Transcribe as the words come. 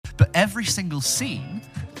every single scene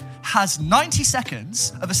has 90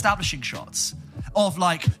 seconds of establishing shots of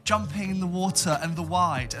like jumping in the water and the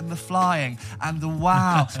wide and the flying and the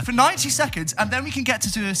wow for 90 seconds, and then we can get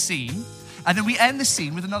to do a scene, and then we end the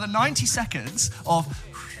scene with another 90 seconds of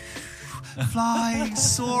flying,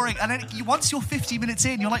 soaring, and then once you're 50 minutes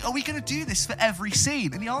in, you're like, are we going to do this for every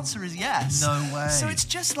scene? And the answer is yes. No way. So it's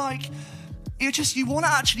just like, you want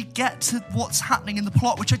to actually get to what's happening in the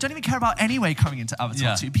plot, which I don't even care about anyway coming into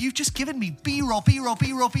Avatar 2, but you've just given me B-roll, B-roll,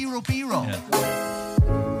 B-roll, B-roll, B-roll. Yeah.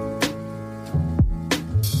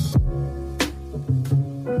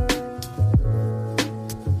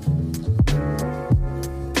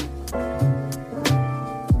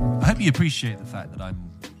 I hope you appreciate the fact that I'm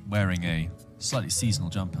wearing a slightly seasonal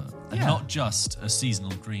jumper. And not just a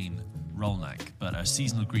seasonal green roll neck, but a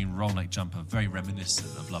seasonal green roll neck jumper very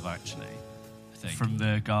reminiscent of Love Actually, I think. From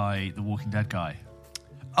the Walking Dead guy.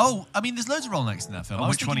 Oh, I mean, there's loads of roll necks in that film. Oh,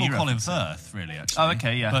 which one are you Colin referencing? Firth, really, actually. Oh,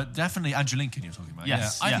 okay, yeah. But definitely Andrew Lincoln you're talking about.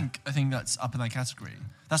 Yes, yeah. I think that's up in that category.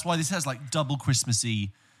 That's why this has like double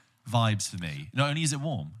Christmassy vibes for me. Not only is it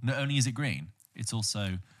warm, not only is it green, it's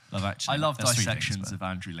also Love Actually. I love That's dissections of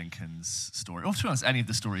Andrew Lincoln's story. Or to be honest, any of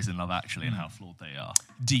the stories in Love Actually and how flawed they are.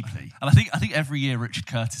 Deeply. And I think every year Richard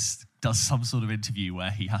Curtis does some sort of interview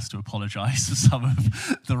where he has to apologise for some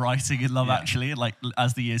of the writing in Love Actually. And like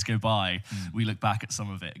as the years go by, we look back at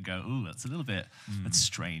some of it and go, ooh, that's a little bit that's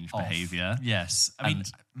strange behaviour. Yes. I mean,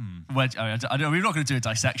 I know we're not going to do a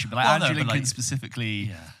dissection, but like Andrew Lincoln specifically.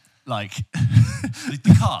 Yeah. Like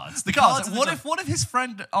the cards. The cards. What if his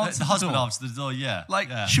friend answered the husband door? answered the door, yeah. Like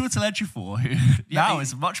Chiwetel Ejiofor, who now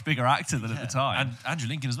is a much bigger actor than at the time. And Andrew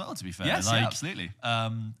Lincoln as well, to be fair. Yes, like, absolutely.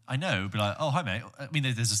 I know, but like, oh, hi, mate. I mean,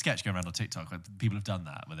 there's a sketch going around on TikTok where people have done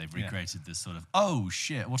that, where they've recreated this sort of, oh,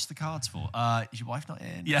 shit, what's the cards for? Is your wife not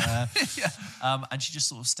in? Yeah. And she just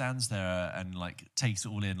sort of stands there and like takes it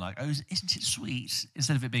all in, like, oh, isn't it sweet?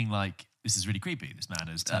 Instead of it being like, this is really creepy. This man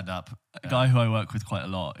has turned up. A guy who I work with quite a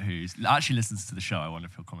lot, who actually listens to the show. I wonder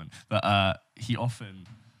if he'll comment. But he often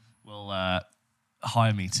will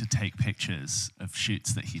hire me to take pictures of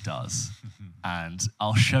shoots that he does. And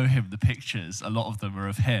I'll show him the pictures. A lot of them are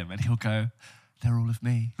of him. And he'll go, they're all of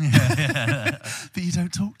me. But you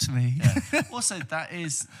don't talk to me. Yeah. Also,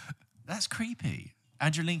 that's creepy.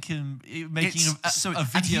 Andrew Lincoln making a video.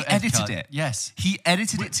 And he edited it. Yes. He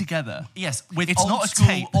edited it together. Yes. With it's not a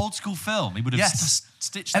tape. Old school film. He would have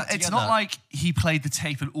stitched that together. It's not like he played the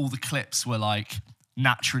tape and all the clips were like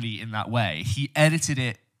naturally in that way. He edited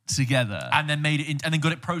it together. And then made it and then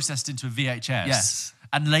got it processed into a VHS. Yes.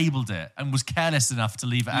 And labelled it and was careless enough to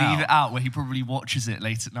leave it out. Leave it out where he probably watches it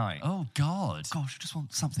late at night. Oh, God. Gosh, I just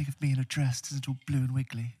want something of me in a dress that's all blue and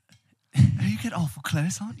wiggly. You get awful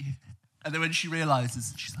close, aren't you? And then when she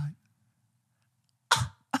realises, she's like,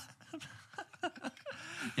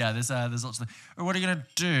 yeah, there's lots of. Or what are you gonna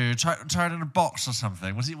do? Tie it in a box or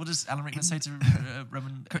something? What does Alan Rickman say to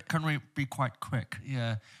Roman? Can we be quite quick?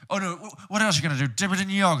 Yeah. Oh no. What else are you gonna do? Dip it in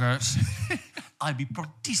yogurt. I'd be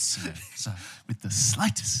prontissimo. So, with the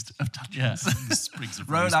slightest of touches. Yeah. Sprigs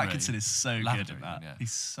of Rowan rosemary. Atkinson is so good at that. Yeah.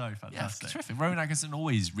 He's so fantastic. Yeah, terrific. Rowan Atkinson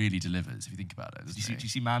always really delivers. If you think about it. Do you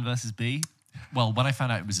see Man vs. Bee? Well, when I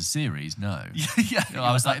found out it was a series, no. Yeah.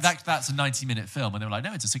 I was like, that's a 90-minute film. And they were like,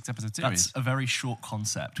 no, it's a 6-episode series. That's a very short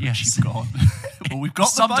concept, which Yes. you've got. Well, we've got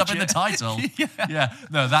summed the up in the title. Yeah.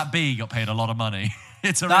 No, that bee got paid a lot of money.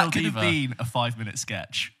 It's a that real could diva. have been a 5-minute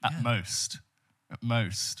sketch at most. At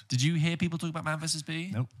most. Did you hear people talk about Man vs.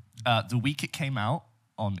 Bee? Nope. The week it came out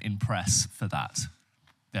in press for that.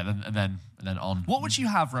 Yeah, and then on. What would you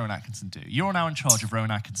have Rowan Atkinson do? You're now in charge of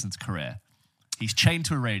Rowan Atkinson's career. He's chained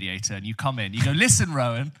to a radiator and you come in, you go, listen,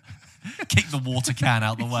 Rowan. Kick the water can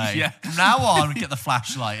out the way. Yeah. From now on, get the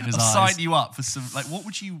flashlight in his eyes. Sign you up for some, like, what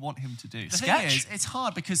would you want him to do? The thing is, it's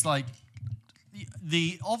hard because, like,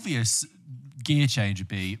 the obvious gear change would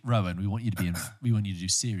be, Rowan, we want you to do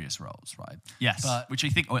serious roles, right? Yes, but which I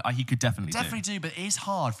think he could definitely do. But it is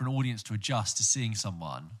hard for an audience to adjust to seeing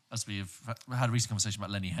someone, as we have had a recent conversation about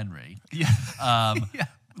Lenny Henry. Yeah. Yeah.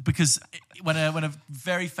 Because when a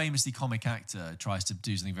very famously comic actor tries to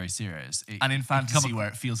do something very serious, and in fantasy where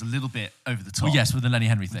it feels a little bit over the top. Well, yes, with the Lenny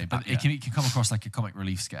Henry thing, but it can come across like a comic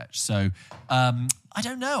relief sketch. So I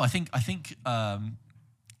don't know. I think I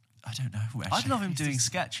don't know. I'd love him doing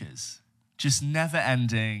sketches, just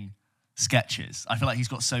never-ending sketches. I feel like he's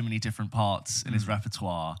got so many different parts in his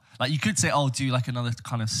repertoire. Like you could say, "Oh, do like another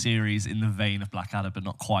kind of series in the vein of Blackadder," but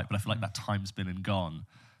not quite. But I feel like that time's been and gone.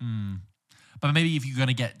 But maybe if you're going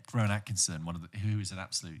to get Rowan Atkinson, who is an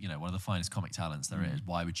absolute, one of the finest comic talents there is,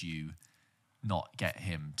 why would you not get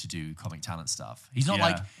him to do comic talent stuff. He's not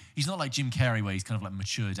Yeah. like Jim Carrey, where he's kind of like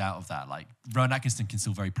matured out of that. Like Rowan Atkinson can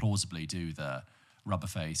still very plausibly do the rubber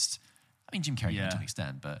faced. I mean, Jim Carrey to an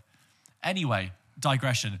extent, but anyway.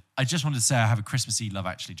 Digression. I just wanted to say I have a Christmassy Love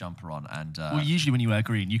Actually jumper on, and well, usually when you wear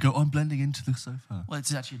green, you go, I'm blending into the sofa. well,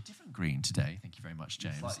 it's actually a different green today. Thank you very much,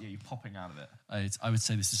 James. It's like, you're popping out of it. I would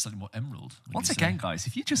say this is slightly more emerald. Once again, guys,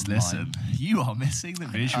 if you just listen, you are missing the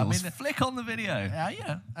visuals. Flick on the video.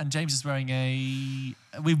 Yeah. And James is wearing you're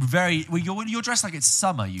dressed like it's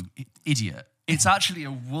summer, you idiot. It's actually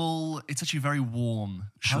a very warm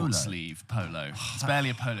short sleeve polo. It's barely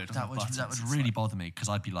a polo. That would really bother me, because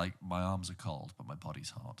I'd be like, my arms are cold, but my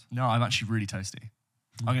body's hot. No, I'm actually really toasty.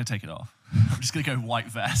 I'm going to take it off. I'm just going to go white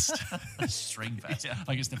vest. String vest.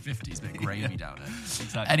 Like it's the 50s, but gravy down it.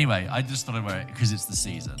 Exactly. Anyway, I just thought I'd wear it because it's the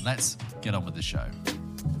season. Let's get on with the show.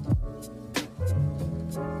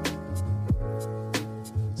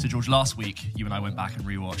 So, George, last week, you and I went back and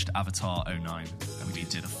rewatched Avatar 09, and we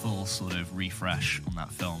did a full sort of refresh on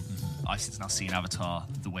that film. Mm-hmm. I've since now seen Avatar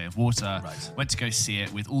The Way of Water. Right. Went to go see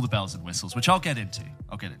it with all the bells and whistles, which I'll get into.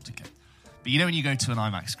 Okay. But you know when you go to an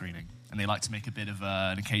IMAX screening, and they like to make a bit of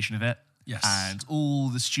an occasion of it? Yes. And all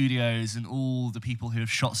the studios and all the people who have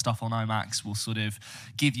shot stuff on IMAX will sort of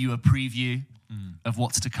give you a preview of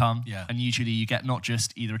what's to come. Yeah. And usually you get not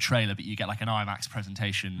just either a trailer, but you get like an IMAX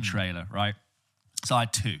presentation trailer, right? So I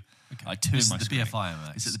had two. Okay. I had two This in my is the screening. BFI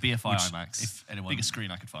IMAX. It's at the BFI IMAX. If anyone... Biggest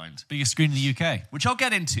screen I could find. Biggest screen in the UK. Which I'll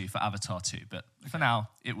get into for Avatar 2. But for now,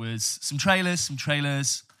 it was some trailers,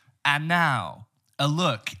 and now a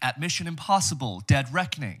look at Mission Impossible Dead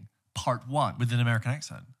Reckoning Part 1. With an American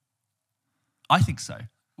accent. I think so.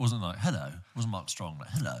 Wasn't like, hello. Wasn't Mark Strong like,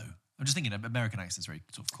 hello. I'm just thinking American accent's very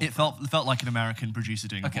sort of cool. It felt like an American producer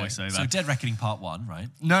doing a voiceover. So Dead Reckoning Part 1, right?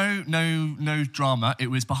 No drama. It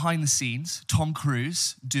was behind the scenes. Tom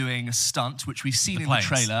Cruise doing a stunt, which we've seen in the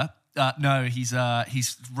trailer. No, he's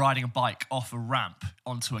riding a bike off a ramp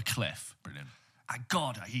onto a cliff. Brilliant. And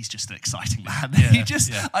God, he's just an exciting man. Yeah,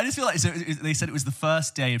 I just feel like they said it was the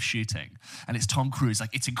first day of shooting, and it's Tom Cruise.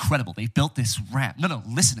 Like, it's incredible. They've built this ramp. No,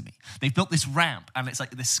 listen to me. They've built this ramp, and it's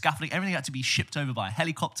like this scaffolding. Everything had to be shipped over by a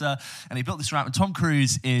helicopter, and they built this ramp. And Tom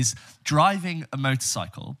Cruise is driving a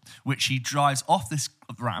motorcycle, which he drives off this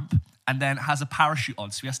ramp, and then has a parachute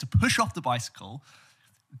on. So he has to push off the bicycle,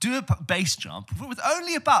 do a base jump with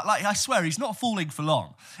only about, like, I swear, he's not falling for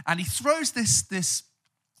long. And he throws this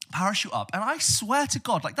parachute up, and I swear to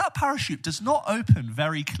God, like, that parachute does not open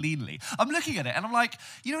very cleanly. I'm looking at it, and I'm like,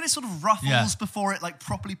 you know, when it sort of ruffles before it, like,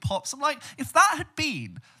 properly pops? I'm like, if that had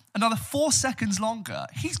been another 4 seconds longer,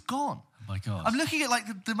 he's gone. My God. I'm looking at like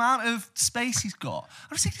the amount of space he's got.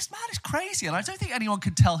 I'm just thinking, this man is crazy, and I don't think anyone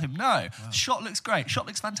can tell him no. Wow. The shot looks great. Shot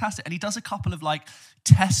looks fantastic, and he does a couple of like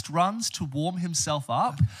test runs to warm himself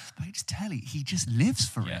up. But I just tell you, he just lives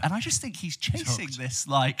for it, and I just think he's chasing this.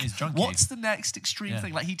 Like, what's the next extreme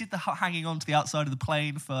thing? Like, he did the hanging on to the outside of the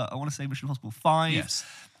plane for, I want to say, Mission Impossible 5. Yes.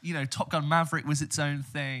 You know, Top Gun Maverick was its own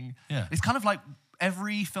thing. Yeah. It's kind of like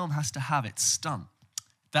every film has to have its stunt.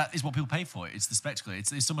 That is what people pay for. It's the spectacle.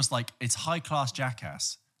 It's almost like it's high-class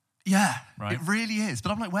Jackass. Yeah, right? It really is.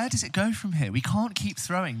 But I'm like, where does it go from here? We can't keep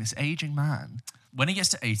throwing this aging man. When he gets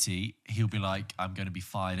to 80, he'll be like, I'm going to be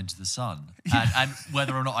fired into the sun. And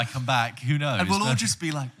whether or not I come back, who knows? And we'll all just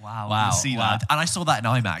be like, wow. See that. And I saw that in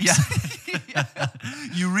IMAX. Yeah.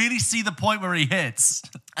 You really see the point where he hits.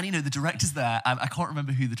 And, you know, the director's there, and I can't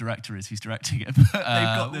remember who the director is who's directing it, but they've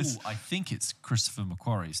got this... I think it's Christopher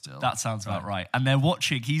McQuarrie still. That sounds about right. And they're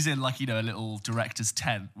watching, he's in like, you know, a little director's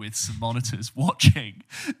tent with some monitors watching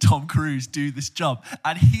Tom Cruise do this jump,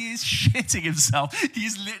 and he is shitting himself.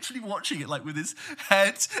 He's literally watching it like with his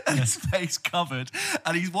head and his face covered,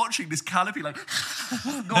 and he's watching this canopy like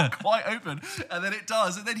not quite open, and then it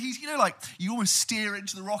does, and then he's, you know, like, you almost steer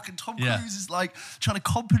into the rock, and Tom Cruise is like trying to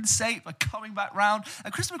compensate by coming back round,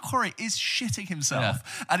 and Christopher McQuarrie is shitting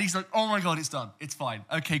himself, and he's like, oh my God, it's done, it's fine,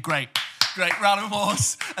 okay, great, round of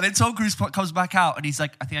applause. And then Tom Cruise comes back out, and he's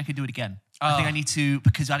like, I think I can do it again. I think I need to,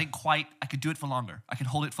 because I could do it for longer. I can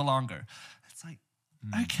hold it for longer. It's like,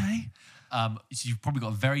 okay. So you've probably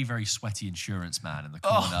got a very, very sweaty insurance man in the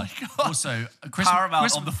corner. Oh my God. Also,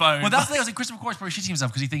 Paramount on the phone. Well, that's the thing. I was like, Christopher McQuarrie's probably shitting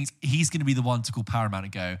himself because he thinks he's going to be the one to call Paramount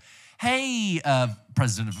and go, hey,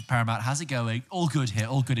 president of Paramount, how's it going? All good here,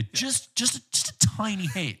 all good. Just a tiny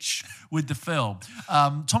hitch with the film.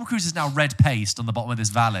 Tom Cruise is now red paste on the bottom of this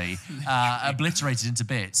valley, obliterated into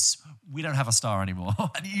bits. We don't have a star anymore.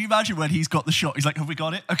 And you imagine when he's got the shot, he's like, have we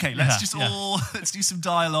got it? Okay, let's do some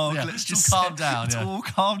dialogue. Yeah, let's just calm down. Let's all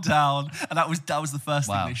calm down. And that was the first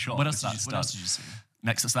thing they shot. What else did you see?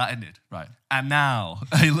 Next, that ended. Right. And now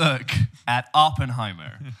a look at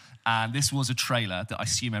Oppenheimer. And this was a trailer that I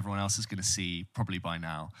assume everyone else is going to see probably by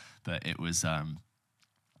now. But it was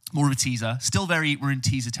more of a teaser. Still we're in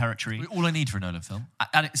teaser territory. All I need for a Nolan film.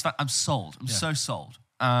 And in fact, I'm sold. I'm so sold.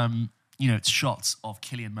 It's shots of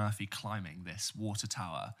Cillian Murphy climbing this water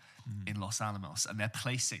tower in Los Alamos. And they're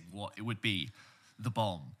placing what it would be the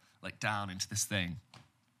bomb, like down into this thing.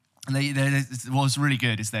 And what was really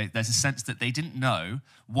good is there's a sense that they didn't know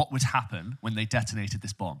what would happen when they detonated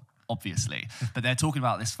this bomb, obviously. But they're talking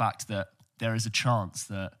about this fact that there is a chance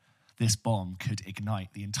that this bomb could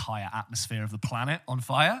ignite the entire atmosphere of the planet on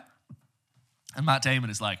fire. And Matt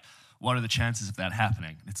Damon is like, what are the chances of that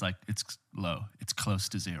happening? And it's like, it's low. It's close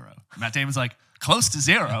to zero. Matt Damon's like, close to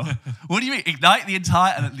zero? What do you mean? Ignite the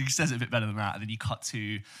entire... And he says it a bit better than that. And then you cut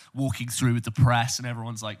to walking through with the press and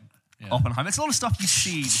everyone's like, Oppenheimer. It's a lot of stuff you've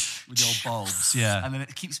seen with the old bulbs. Yeah. And then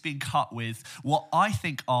it keeps being cut with what I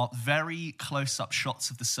think are very close-up shots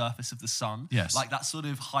of the surface of the sun. Yes. Like that sort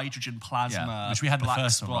of hydrogen plasma. Which we had in the black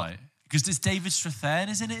first spot. one, right? Because it's David Strathairn,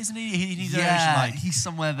 isn't he? He's He's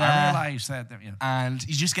somewhere there. I realised that. Yeah. And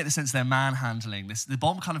you just get the sense they're manhandling this. The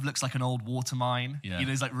bomb kind of looks like an old water mine. Yeah. You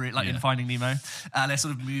know, it's like in Finding Nemo. They're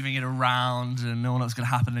sort of moving it around and no one knows what's going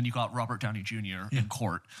to happen. Then you've got Robert Downey Jr. in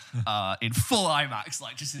court in full IMAX,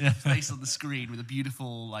 like just in his face on the screen with a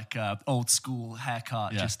beautiful, like old school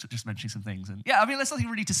haircut, just mentioning some things. And yeah, I mean, there's nothing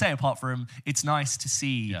really to say apart from it's nice to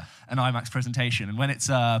see an IMAX presentation. And when it's...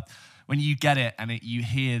 when you get it and you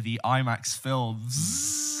hear the IMAX film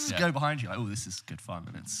go behind you, like, oh, this is good fun,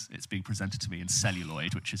 and it's being presented to me in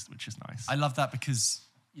celluloid, which is nice. I love that because,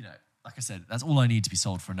 like I said, that's all I need to be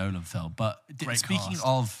sold for a Nolan film. But speaking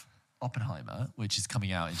of Oppenheimer, which is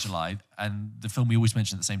coming out in July, and the film we always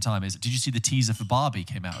mention at the same time is, did you see the teaser for Barbie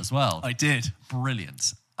came out as well? I did.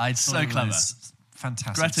 Brilliant. I so clever.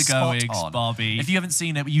 Fantastic. Greta Gerwig's Barbie. If you haven't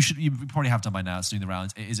seen it, you probably have done by now. It's doing the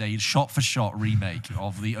rounds. It is a shot-for-shot remake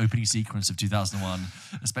of the opening sequence of 2001.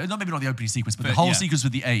 Maybe not the opening sequence, but the whole sequence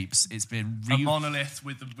with the apes. It's been a monolith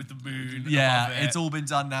with the moon. Yeah, above it. It's all been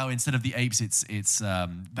done now. Instead of the apes, it's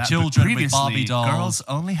children with Barbie dolls. Girls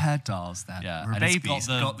only had dolls that were and babies. It's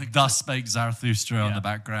got the Thus Spake Zarathustra on the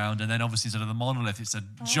background, and then obviously instead of the monolith, it's a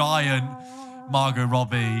giant Margot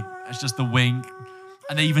Robbie. It's just the wink.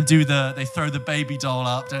 And they even they throw the baby doll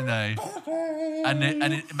up, don't they? And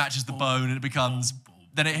it matches the bone, and it becomes,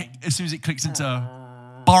 as soon as it clicks into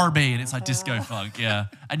Barbie, and it's like disco funk,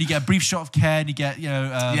 And you get a brief shot of Ken, you get,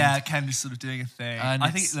 Ken is sort of doing a thing. And I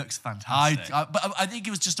think it looks fantastic. But I think it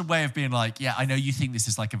was just a way of being like, I know you think this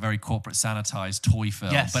is like a very corporate sanitized toy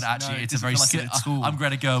film, but actually it's a very... I'm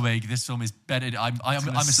Greta Gerwig, this film is better. I'm a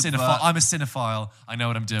cinephile, I know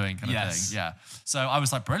what I'm doing kind of thing. Yeah. So I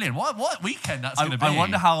was like, brilliant. What weekend that's going to be. I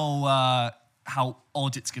wonder how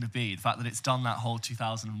odd it's going to be, the fact that it's done that whole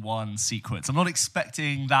 2001 sequence. I'm not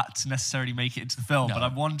expecting that to necessarily make it into the film, but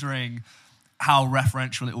I'm wondering how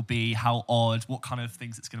referential it will be, how odd, what kind of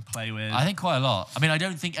things it's going to play with. I think quite a lot. I mean, I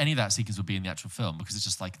don't think any of that sequence will be in the actual film because it's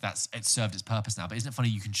just like it served its purpose now. But isn't it funny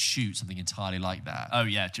you can shoot something entirely like that? Oh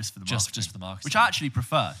yeah, just for the marketing. Just for the marketing. Which I actually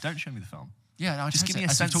prefer. Don't show me the film. Yeah, no, just give me a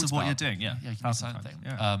sense of what you're doing. Yeah, give me a something.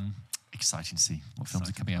 Yeah. Exciting to see what films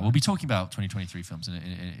are coming out. We'll be talking about 2023 films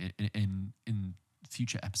in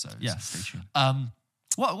future episodes. Yeah, stay tuned.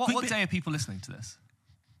 What day are people listening to this?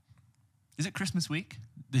 Is it Christmas week?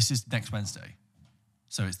 This is next Wednesday.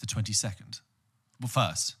 So it's the 22nd. Well,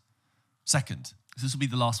 first. Second. So this will be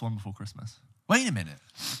the last one before Christmas. Wait a minute.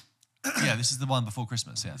 Yeah, this is the one before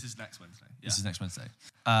Christmas, yeah. This is next Wednesday. Yeah. This is next Wednesday.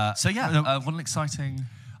 What an exciting...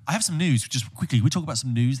 I have some news, just quickly. We talk about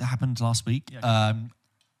some news that happened last week. Yeah,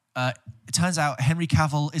 it turns out Henry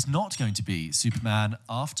Cavill is not going to be Superman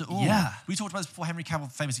after all. Yeah. We talked about this before. Henry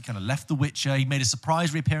Cavill famously kind of left The Witcher. He made a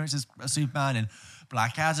surprise reappearance as Superman in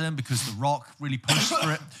Black Adam because The Rock really pushed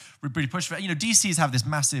for it. DC's have this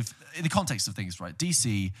massive, in the context of things, right?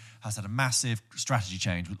 DC has had a massive strategy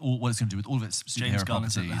change with what it's going to do with all of its superhero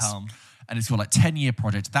properties. At the helm. And it's got like 10-year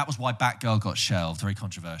project. That was why Batgirl got shelved, very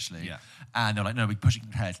controversially. Yeah. And they're like, no, we're pushing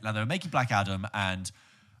ahead. Now they're making Black Adam, and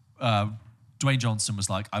Dwayne Johnson was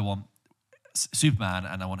like, I want Superman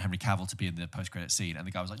and I want Henry Cavill to be in the post-credit scene. And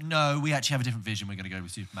the guy was like, no, we actually have a different vision. We're going to go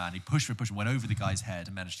with Superman. He pushed and went over the guy's head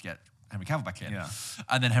and managed to get Henry Cavill back in. Yeah.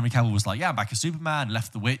 And then Henry Cavill was like, yeah, I'm back as Superman,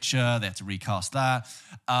 left The Witcher. They had to recast that.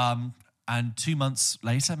 And 2 months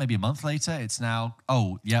later, maybe a month later, it's now,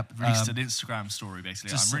 released an Instagram story,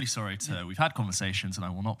 basically. I'm really sorry we've had conversations and I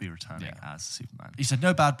will not be returning as Superman. He said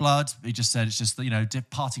no bad blood. He just said it's just,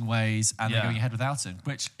 parting ways and they're going ahead without him,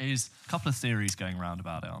 which is... A couple of theories going around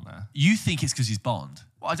about it, aren't there? You think it's because he's Bond?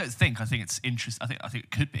 Well, I don't think. I think it's interesting. I think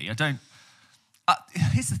it could be. I don't...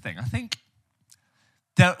 here's the thing. I think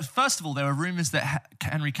First of all, there were rumours that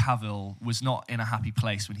Henry Cavill was not in a happy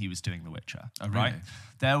place when he was doing The Witcher. Oh, really? Right?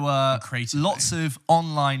 There were Creatively. lots of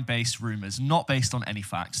online-based rumours, not based on any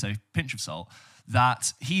facts, so pinch of salt,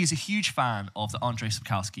 that he is a huge fan of the Andrzej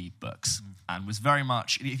Sapkowski books and was very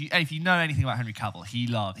much, if you know anything about Henry Cavill,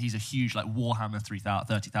 he's a huge like Warhammer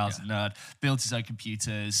 30,000 nerd, builds his own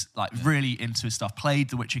computers, really into his stuff, played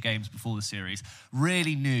the Witcher games before the series,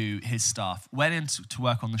 really knew his stuff, went in to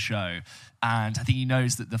work on the show, and I think he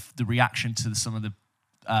knows that the reaction to some of the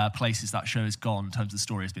places that show has gone in terms of the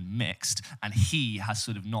story has been mixed, and he has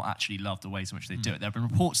sort of not actually loved the ways in which they do it. There have been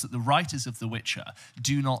reports that the writers of The Witcher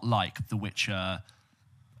do not like The Witcher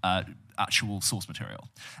actual source material,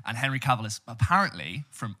 and Henry Cavill is apparently,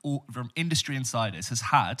 from industry insiders, has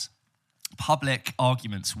had public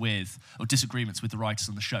arguments or disagreements with the writers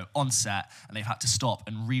on the show on set, and they've had to stop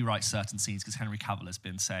and rewrite certain scenes because Henry Cavill has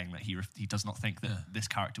been saying that he does not think that this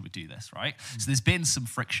character would do this, right? So there's been some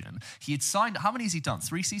friction. He had signed, how many has he done?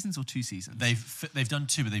 3 seasons or 2 seasons? They've done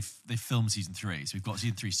 2, but they've filmed season 3, so we've got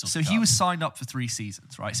season 3 still to So come. he was signed up for 3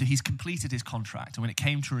 seasons, right? So he's completed his contract, and when it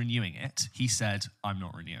came to renewing it, he said, I'm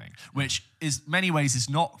not renewing, which is many ways is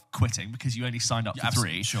not quitting because you only signed up for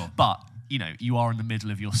 3, sure. But you are in the middle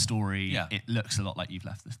of your story. Yeah. It looks a lot like you've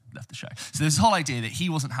left the show. So there's this whole idea that he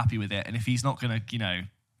wasn't happy with it, and if he's not going to,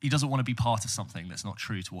 he doesn't want to be part of something that's not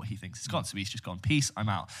true to what he thinks it's gone. So he's just gone, peace, I'm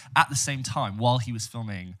out. At the same time, while he was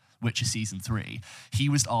filming Witcher Season 3, he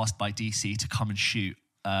was asked by DC to come and shoot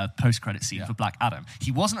post-credit scene for Black Adam.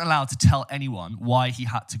 He wasn't allowed to tell anyone why he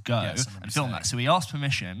had to go and film that. So he asked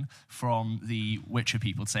permission from the Witcher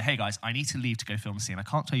people to say, hey guys, I need to leave to go film the scene. I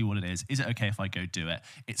can't tell you what it is. Is it okay if I go do it?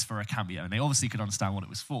 It's for a cameo. And they obviously could understand what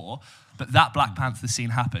it was for. But that Black Panther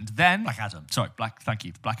scene happened. Then Black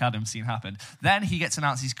Adam scene happened. Then he gets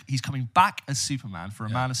announced he's coming back as Superman for a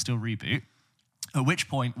Man of Steel reboot. At which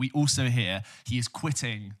point we also hear he is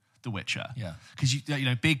quitting The Witcher. Yeah. Because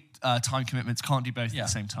big time commitments, can't do both at the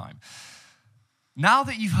same time. Now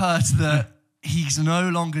that you've heard that he's no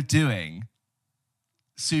longer doing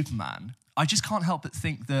Superman, I just can't help but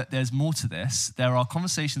think that there's more to this. There are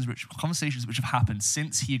conversations which have happened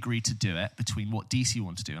since he agreed to do it between what DC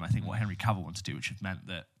want to do and I think what Henry Cavill wants to do, which have meant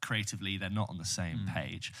that creatively they're not on the same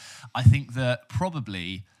page. I think that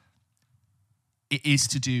probably it is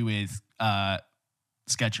to do with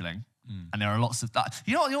scheduling. And there are lots of that.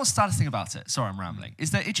 You know what the saddest thing about it, sorry I'm rambling,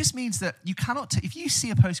 is that it just means that you cannot, if you see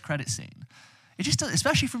a post-credit scene, it just does,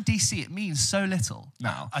 especially from DC, it means so little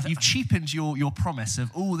now. You've cheapened your promise of,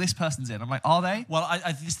 this person's in. I'm like, are they? Well,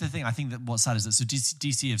 this is the thing. I think that what's sad is that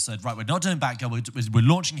DC have said, right, we're not doing Batgirl, we're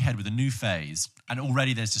launching ahead with a new phase, and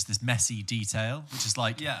already there's just this messy detail, which is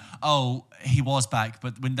like, he was back,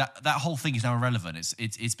 but when that whole thing is now irrelevant,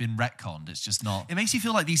 it's been retconned. It's just not. It makes you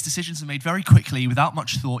feel like these decisions are made very quickly without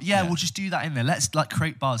much thought. We'll just do that in there. Let's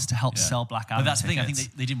create buzz to help sell Black Adam. But that's tickets. the thing. I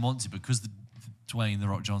think they didn't want to because Dwayne The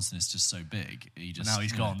Rock Johnson is just so big. Now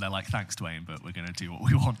he's gone. They're like, thanks, Dwayne, but we're going to do what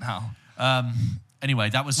we want now. Anyway,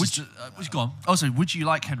 that was go on. Also, would you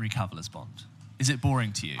like Henry Cavill as Bond? Is it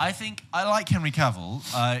boring to you? I think I like Henry Cavill.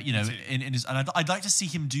 In his, and I'd like to see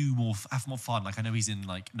him have more fun. Like I know he's in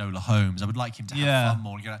like Nola Holmes. I would like him to have fun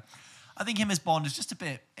more. I think him as Bond is just a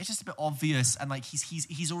bit obvious, and like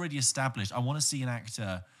he's already established. I want to see an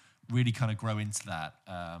actor really kind of grow into that.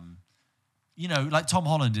 Like Tom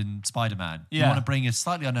Holland in Spider-Man. You want to bring a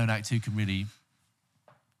slightly unknown actor who can really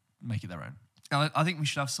make it their own. I think we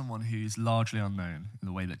should have someone who's largely unknown in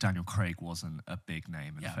the way that Daniel Craig wasn't a big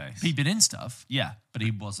name in the face. He'd been in stuff. Yeah. But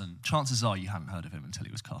he wasn't. Chances are you hadn't heard of him until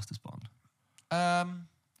he was cast as Bond.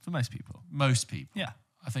 For most people. Most people. Yeah.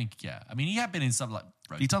 I think, I mean, he had been in stuff like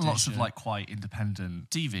He's done lots of like quite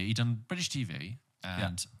independent TV. He'd done British TV.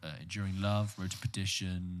 And Enduring Love, Road to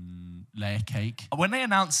Perdition, Layer Cake. When they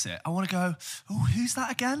announce it, I want to go, who's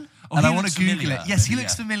that again? And I want to Google it. Yes, he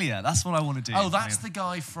looks familiar. That's what I want to do. Oh, that's the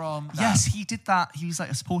guy from... Yes, he did that. He was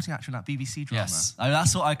like a supporting actor in that BBC drama. Yes.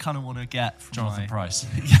 That's what I kind of want to get from Jonathan Pryce.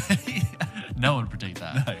 No one would predict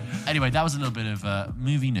that. No. Anyway, that was a little bit of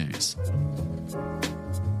movie news.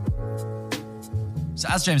 So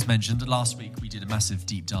as James mentioned, last week we did a massive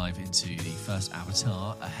deep dive into the first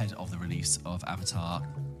Avatar ahead of the release of Avatar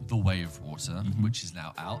The Way of Water, which is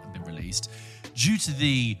now out and been released. Due to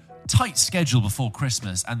the tight schedule before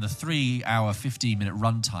Christmas and the 3-hour, 15-minute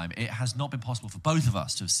runtime, it has not been possible for both of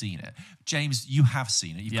us to have seen it. James, you have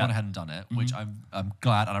seen it. You've gone ahead and done it, which I'm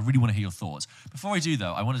glad, and I really want to hear your thoughts. Before I do,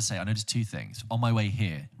 though, I wanted to say I noticed 2 things. On my way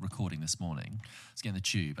here, recording this morning, I was getting the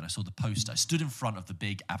tube, and I saw the poster. I stood in front of the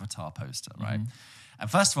big Avatar poster, right? And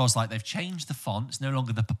first of all, I was like, they've changed the font. It's no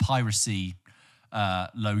longer the papyrusy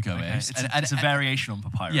logo Okay. is. It's a variation on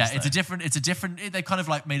papyrus. Yeah, though. it's a different. They kind of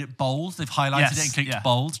like made it bold. They've highlighted it and clicked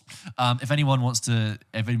bold. If anyone wants to,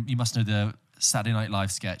 you must know the Saturday Night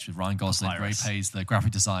Live sketch with Ryan Gosling, where he pays the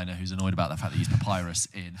graphic designer who's annoyed about the fact that he used papyrus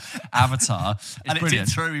in Avatar. And brilliant. It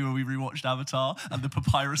did throw me when we rewatched Avatar and the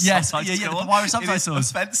papyrus Yes, subtitles. the papyrus subtitles. It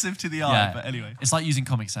is offensive to the eye, but anyway. It's like using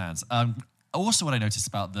Comic Sans. Also, what I noticed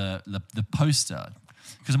about the poster,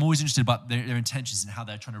 because I'm always interested about their intentions and how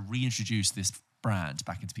they're trying to reintroduce this brand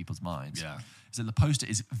back into people's minds. Yeah. Is that the poster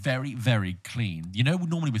is very, very clean. You know,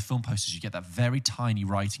 normally with film posters, you get that very tiny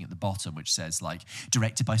writing at the bottom which says like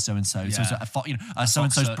directed by so and so, so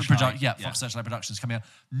and so's production. Fox Searchlight Productions coming out.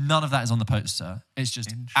 None of that is on the poster. It's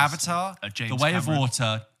just Avatar, The Way of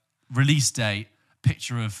Water, release date,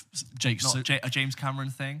 picture of Jake. A James Cameron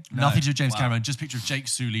thing. Nothing to do with James Cameron. Just picture of Jake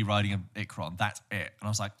Sully riding an Ikron. That's it. And I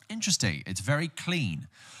was like, interesting. It's very clean.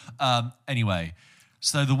 Anyway,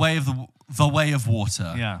 so The Way of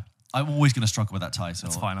Water. Yeah. I'm always going to struggle with that title.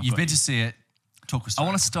 That's fine. You've been to see it. Talk us through. I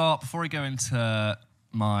want to start, before I go into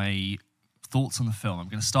my thoughts on the film, I'm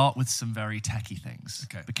going to start with some very techie things.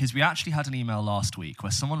 Okay. Because we actually had an email last week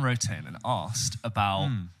where someone wrote in and asked about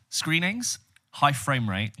screenings, high frame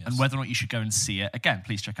rate, and whether or not you should go and see it. Again,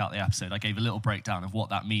 please check out the episode. I gave a little breakdown of what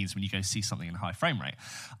that means when you go see something in high frame rate.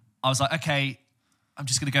 I was like, okay, I'm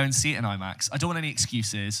just going to go and see it in IMAX. I don't want any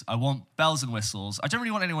excuses. I want bells and whistles. I don't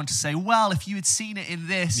really want anyone to say, well, if you had seen it in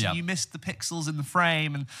this and you missed the pixels in the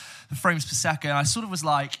frame and the frames per second. I sort of was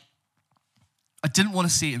like, I didn't want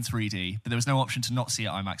to see it in 3D, but there was no option to not see it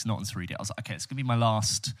IMAX, not in 3D. I was like, okay, it's going to be my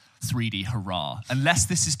last 3D hurrah. Unless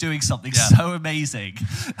this is doing something so amazing.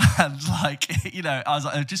 And like, you know, I was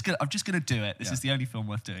like, I'm just going to do it. This is the only film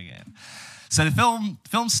worth doing it in. So the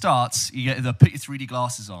film starts, you put your 3D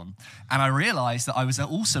glasses on, and I realized that I was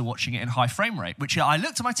also watching it in high frame rate, which I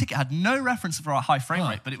looked at my ticket, had no reference for a high frame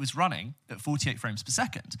rate, but it was running at 48 frames per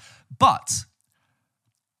second. But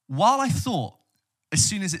while I thought, as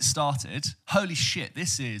soon as it started, holy shit,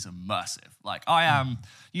 this is immersive. Like I am,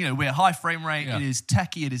 you know, we're high frame rate, it is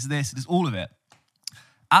techie, it is this, it is all of it.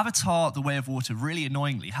 Avatar, The Way of Water, really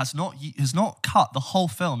annoyingly, has not cut the whole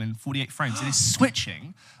film in 48 frames. It is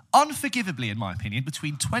switching, unforgivably in my opinion,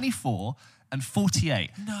 between 24 and 48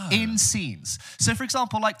 in scenes. So for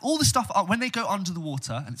example, like all the stuff, when they go under the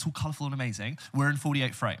water, and it's all colourful and amazing, we're in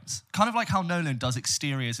 48 frames. Kind of like how Nolan does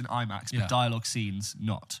exteriors in IMAX, but dialogue scenes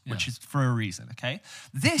not, which is for a reason, okay?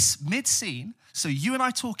 This mid-scene, so you and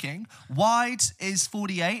I talking, wide is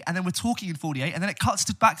 48, and then we're talking in 48, and then it cuts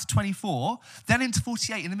back to 24, then into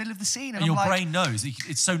 48 in the middle of the scene. And your brain knows.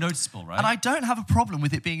 It's so noticeable, right? And I don't have a problem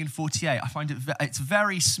with it being in 48. I find it's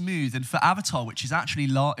very smooth, and for Avatar, which is actually,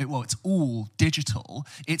 it's all digital,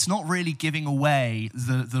 it's not really giving away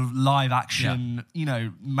the live action, you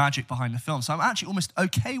know, magic behind the film. So I'm actually almost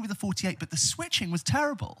okay with the 48, but the switching was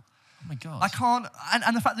terrible. Oh my God. I can't,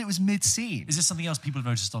 and the fact that it was mid-scene. Is this something else people have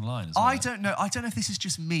noticed online as well? I don't know if this is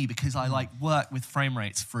just me because I like work with frame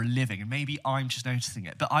rates for a living and maybe I'm just noticing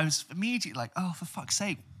it. But I was immediately like, oh, for fuck's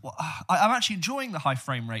sake. I'm actually enjoying the high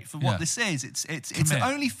frame rate for what this is. It's the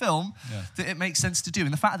only film that it makes sense to do.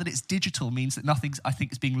 And the fact that it's digital means that nothing, I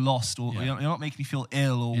think, is being lost or you're not making me feel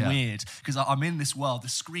ill or weird because I'm in this world. The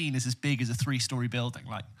screen is as big as a 3-story building.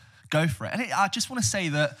 Like, go for it. And I just want to say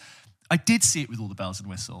that I did see it with all the bells and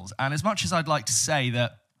whistles. And as much as I'd like to say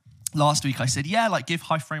that last week I said, give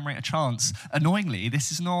high frame rate a chance, annoyingly,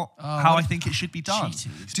 this is not how I think it should be done.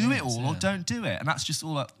 Do it all or don't do it. And that's just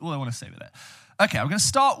all I want to say with it. Okay, I'm going to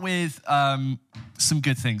start with some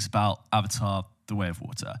good things about Avatar, The Way of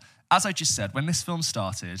Water. As I just said, when this film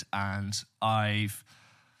started and I've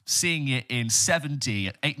seeing it in 7D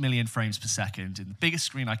at 8 million frames per second in the biggest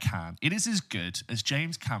screen I can, it is as good as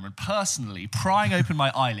James Cameron personally prying open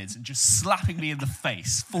my eyelids and just slapping me in the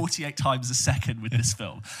face 48 times a second with this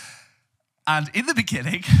film. And in the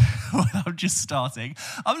beginning, when I'm just starting,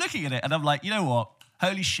 I'm looking at it and I'm like, you know what?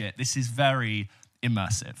 Holy shit, this is very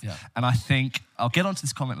immersive. Yeah. And I think, I'll get onto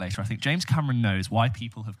this comment later, I think James Cameron knows why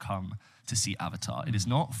people have come to see Avatar. It is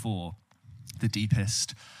not for the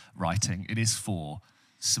deepest writing. It is for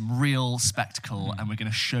some real spectacle, and we're going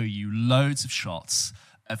to show you loads of shots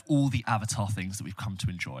of all the Avatar things that we've come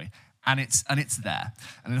to enjoy. And it's there.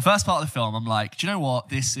 And in the first part of the film, I'm like, do you know what?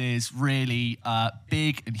 This is really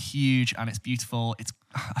big and huge, and it's beautiful.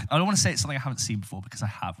 I don't want to say it's something I haven't seen before because I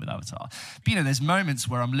have with Avatar. But you know, there's moments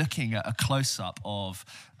where I'm looking at a close-up of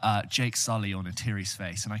Jake Sully on Neytiri's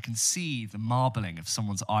face, and I can see the marbling of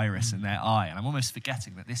someone's iris in their eye, and I'm almost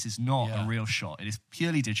forgetting that this is not a real shot. It is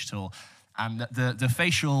purely digital. And the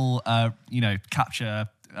facial, capture,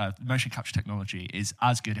 motion capture technology is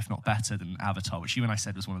as good, if not better, than Avatar, which you and I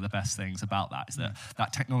said was one of the best things about that, is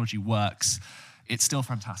that technology works it's still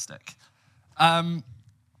fantastic.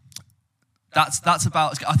 That's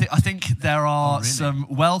about. I think there are some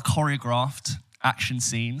well choreographed action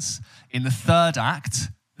scenes in the third act.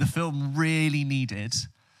 The film really needed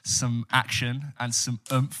some action and some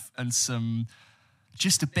oomph and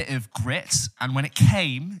just a bit of grit. And when it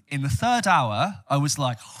came in the third hour, I was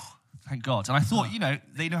like, oh, thank God. And I thought,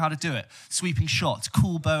 they know how to do it. Sweeping shots,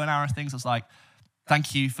 cool bow and arrow things. I was like,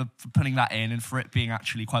 thank you for putting that in and for it being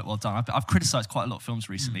actually quite well done. I've criticised quite a lot of films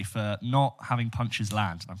recently for not having punches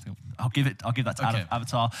land. And I think I'll give that to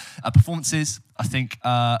Avatar. Performances, I think,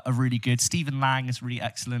 are really good. Stephen Lang is really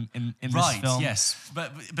excellent in this film. Right, yes,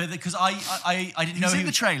 but because I didn't know he's in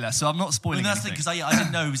the trailer, so I'm not spoiling anything. Because I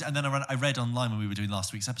didn't know, and then I read online when we were doing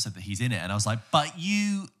last week's episode that he's in it, and I was like, but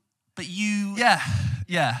you,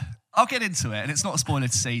 yeah. I'll get into it, and it's not a spoiler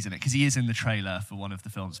to say he's in it, because he is in the trailer for one of the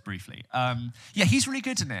films briefly. He's really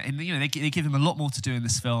good in it. And, they give him a lot more to do in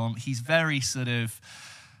this film. He's very sort of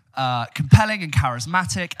compelling and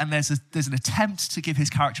charismatic, and there's an attempt to give his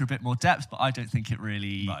character a bit more depth, but I don't think it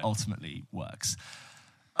really ultimately works.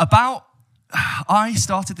 I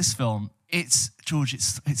started this film. It's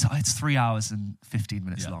 3 hours and 15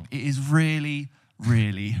 minutes long. It is really,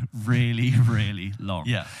 really, really, really long.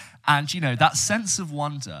 Yeah. And, that sense of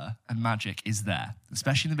wonder and magic is there,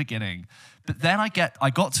 especially in the beginning. But then I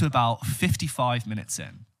got to about 55 minutes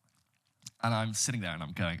in, and I'm sitting there and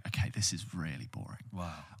I'm going, okay, this is really boring.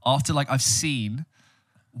 Wow. After, I've seen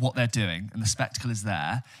what they're doing and the spectacle is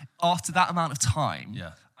there, after that amount of time,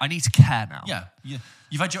 I need to care now. Yeah.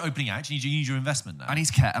 You've had your opening act, you need your investment now. I need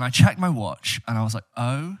to care. And I checked my watch, and I was like,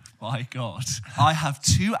 oh my God, I have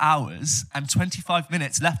 2 hours and 25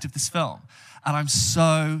 minutes left of this film. And I'm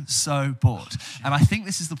so bored. And I think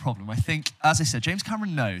this is the problem. I think, as I said, James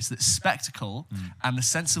Cameron knows that spectacle and the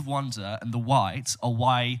sense of wonder and the whys are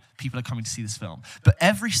why people are coming to see this film. But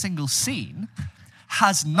every single scene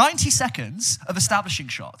has 90 seconds of establishing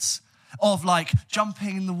shots of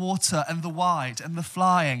jumping in the water and the wide and the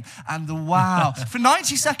flying and the wow for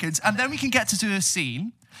 90 seconds. And then we can get to do a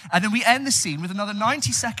scene. And then we end the scene with another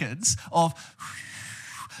 90 seconds of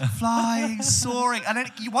flying, soaring. And then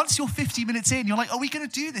once you're 50 minutes in, you're like, are we going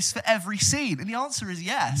to do this for every scene? And the answer is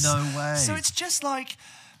yes. No way. So it's just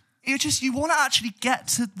you want to actually get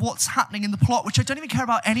to what's happening in the plot, which I don't even care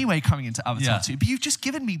about anyway coming into Avatar 2. But you've just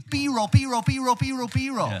given me B-roll.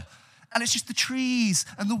 Yeah. And it's just the trees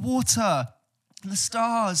and the water and the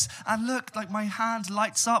stars. And look, my hand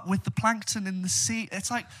lights up with the plankton in the sea. It's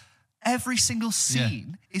like every single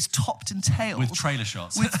scene is topped and tailed. With trailer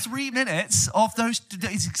shots. With 3 minutes of those.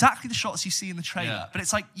 It's exactly the shots you see in the trailer. Yeah. But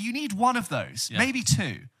it's you need one of those, maybe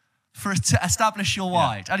two, to establish your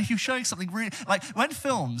wide. And if you're showing something really, when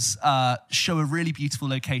films show a really beautiful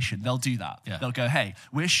location, they'll do that. Yeah. They'll go, hey,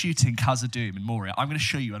 we're shooting Khazad-dûm in Moria. I'm going to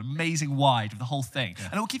show you an amazing wide of the whole thing. Yeah.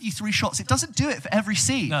 And it will give you 3 shots. It doesn't do it for every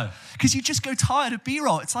scene. No. Because you just go tired of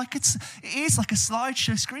B-roll. It is like a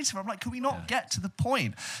slideshow screen. I'm like, can we not get to the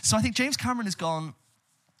point? So I think James Cameron has gone,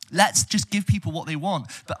 let's just give people what they want.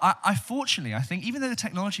 But I fortunately, I think, even though the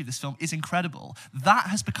technology of this film is incredible, that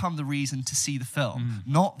has become the reason to see the film,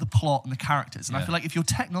 not the plot and the characters. And I feel like if your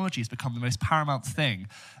technology has become the most paramount thing,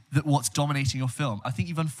 that what's dominating your film, I think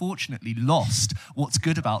you've unfortunately lost what's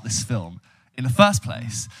good about this film in the first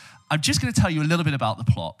place. I'm just going to tell you a little bit about the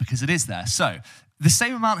plot, because it is there. So the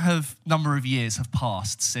same number of years have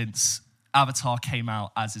passed since Avatar came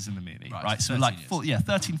out as is in the movie, right? So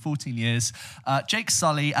 13, 14 years. Jake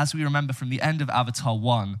Sully, as we remember from the end of Avatar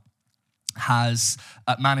 1, has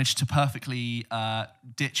managed to perfectly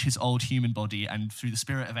ditch his old human body, and through the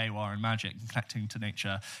spirit of Awar and magic and connecting to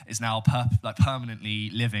nature, is now permanently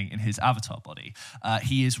living in his avatar body.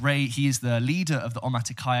 He is the leader of the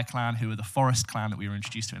Omaticaya clan, who are the forest clan that we were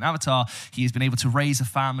introduced to in Avatar. He has been able to raise a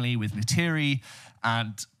family with Neytiri,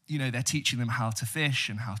 and they're teaching them how to fish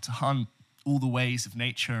and how to hunt, all the ways of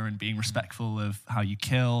nature and being respectful of how you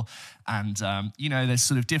kill. And, there's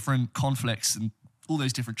sort of different conflicts, and all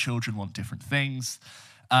those different children want different things.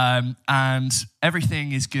 And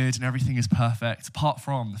everything is good and everything is perfect, apart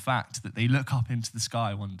from the fact that they look up into the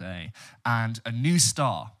sky one day and a new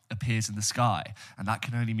star appears in the sky. And that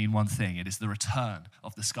can only mean one thing. It is the return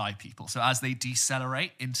of the sky people. So as they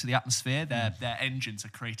decelerate into the atmosphere, their engines are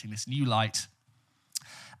creating this new light.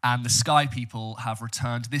 And the Sky People have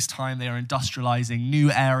returned. This time they are industrializing new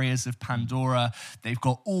areas of Pandora. They've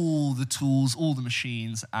got all the tools, all the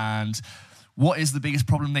machines. And what is the biggest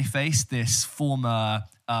problem they face? This former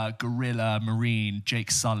guerrilla Marine, Jake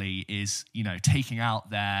Sully, is taking out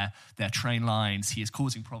their train lines. He is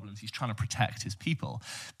causing problems. He's trying to protect his people.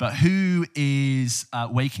 But who is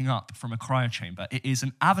waking up from a cryo chamber? It is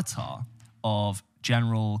an avatar of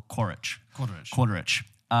General Quaritch.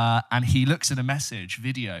 And he looks at a message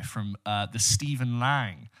video from the Stephen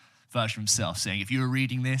Lang version of himself saying, if you were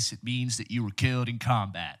reading this, it means that you were killed in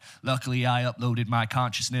combat. Luckily, I uploaded my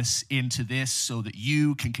consciousness into this so that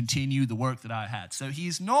you can continue the work that I had. So he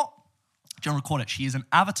is not General Quaritch. He is an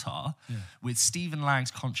avatar with Stephen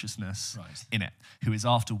Lang's consciousness in it, who is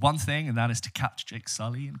after one thing, and that is to capture Jake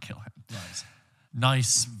Sully and kill him. Right.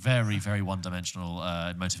 Nice, very, very one-dimensional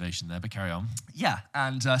motivation there, but carry on. Yeah,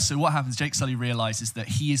 and so what happens, Jake Sully realizes that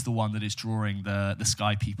he is the one that is drawing the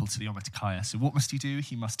Sky people to the Omaticaya. So what must he do?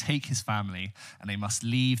 He must take his family, and they must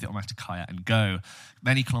leave the Omaticaya and go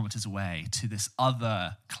many kilometers away to this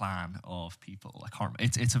other clan of people. I can't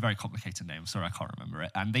remember. It's a very complicated name. Sorry, I can't remember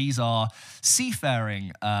it. And these are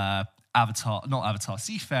seafaring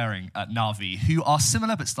seafaring Na'vi, who are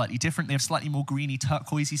similar but slightly different. They have slightly more greeny,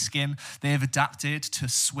 turquoisey skin. They have adapted to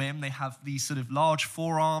swim. They have these sort of large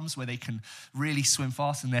forearms where they can really swim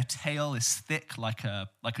fast, and their tail is thick like a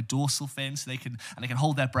dorsal fin, so they can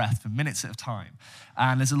hold their breath for minutes at a time.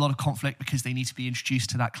 And there's a lot of conflict because they need to be introduced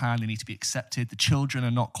to that clan. They need to be accepted. The children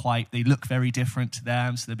are not quite. They look very different to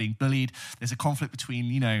them, so they're being bullied. There's a conflict between,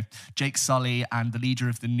 Jake Sully and the leader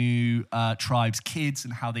of the new tribe's kids,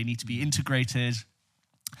 and how they need to be integrated.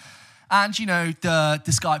 And, the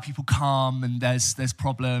Sky people come, and there's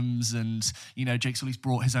problems, and, Jake Sully's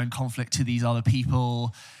brought his own conflict to these other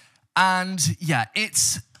people. And, yeah,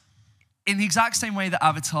 it's in the exact same way that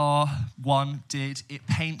Avatar 1 did. It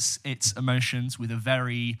paints its emotions with a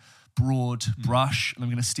very broad brush. And I'm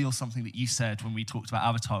going to steal something that you said when we talked about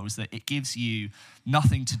Avatar, was that it gives you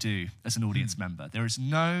nothing to do as an audience member. There is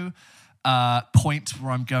no point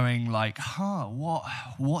where I'm going like,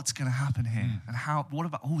 what's going to happen here? And what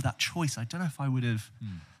about, that choice? I don't know if I would have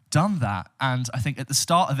done that. And I think at the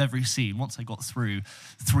start of every scene, once I got through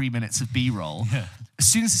 3 minutes of B-roll, as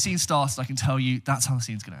soon as the scene starts, I can tell you that's how the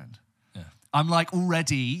scene's going to end. I'm like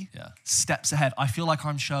already steps ahead. I feel like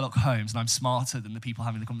I'm Sherlock Holmes and I'm smarter than the people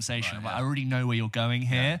having the conversation. I'm like, I already know where you're going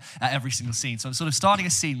here at every single scene. So I'm sort of starting a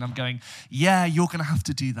scene and I'm going, you're going to have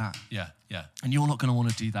to do that. Yeah. And you're not going to want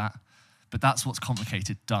to do that. But that's what's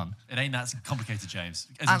complicated done. It ain't that complicated, James.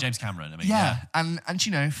 As in James Cameron, I mean.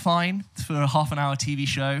 And fine for a half an hour TV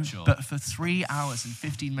show, but for 3 hours and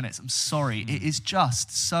 15 minutes, I'm sorry, it is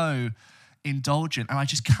just so indulgent, and I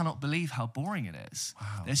just cannot believe how boring it is.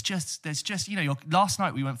 Wow. There's just last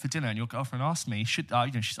night we went for dinner, and your girlfriend asked me, she said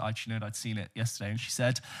I'd seen it yesterday, and she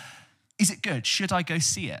said, "Is it good? Should I go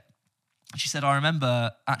see it?" She said, "I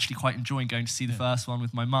remember actually quite enjoying going to see the first one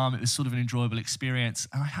with my mum. It was sort of an enjoyable experience."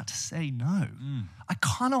 And I had to say no. I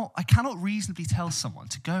cannot reasonably tell someone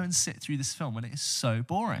to go and sit through this film when it is so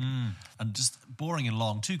boring. And just boring and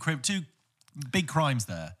long. Two big crimes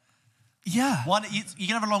there. Yeah. One, you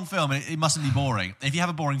can have a long film and it mustn't be boring. If you have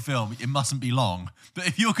a boring film, it mustn't be long. But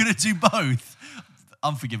if you're going to do both,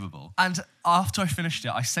 unforgivable. And after I finished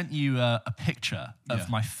it, I sent you a picture of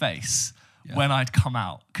my face when I'd come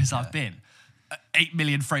out, because I've been 8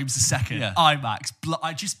 million frames a second, IMAX.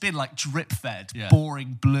 I've just been like drip fed,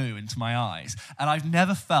 boring blue into my eyes. And I've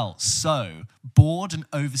never felt so bored and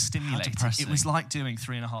overstimulated. It was like doing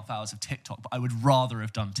 3.5 hours of TikTok, but I would rather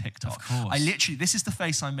have done TikTok. Of course. This is the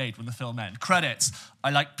face I made when the film ended. Credits,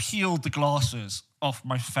 I peeled the glasses off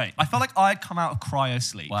my face. I felt like I'd come out of cryo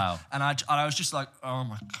sleep. Wow. And I was just like, oh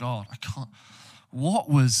my God, I can't. What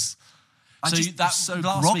was...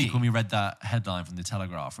 last week when we read that headline from the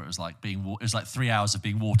Telegraph, where it was like 3 hours of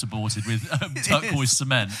being waterboarded with turquoise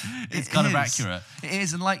cement. It's kind of accurate. It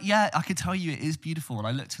is, and I could tell you it is beautiful. And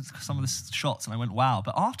I looked at some of the shots and I went, wow.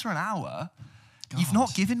 But after an hour, you've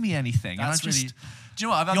not given me anything. That's and really. Do you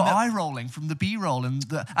know what? You're eye rolling from the B-roll, and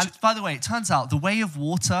by the way, it turns out the way of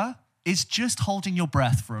water is just holding your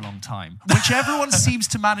breath for a long time, which everyone seems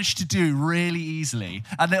to manage to do really easily.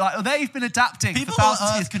 And they're like, they've been adapting. People on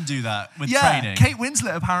Earth can do that with training. Kate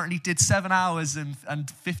Winslet apparently did 7 hours and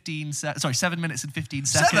 15 seconds. 7 minutes and 15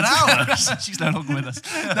 seconds. 7 hours? She's no longer with us.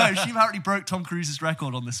 No, she apparently broke Tom Cruise's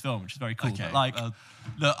record on this film, which is very cool. Okay. But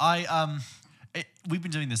look, we've been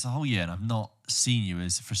doing this a whole year, and I've not seen you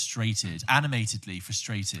as animatedly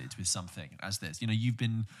frustrated with something as this. You've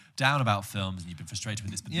been down about films and you've been frustrated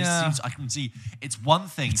with this, but this seems, I can see it's one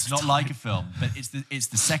thing to not like a film, but it's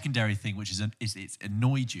the secondary thing, which is it's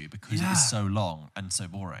annoyed you because it is so long and so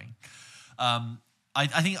boring.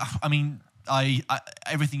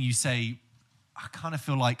 Everything you say, I kind of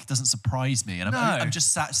feel like it doesn't surprise me, and I'm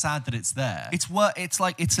just sad that it's there. It's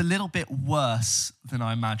a little bit worse than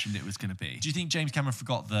I imagined it was going to be. Do you think James Cameron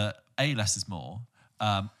forgot that less is more?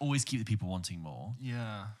 Always keep the people wanting more.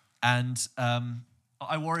 Yeah. And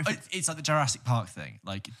I worry if it's like the Jurassic Park thing.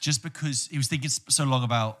 Like, just because he was thinking so long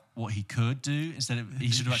about what he could do instead of he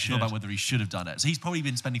should have actually thought about whether he should have done it. So he's probably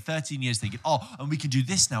been spending 13 years thinking, and we can do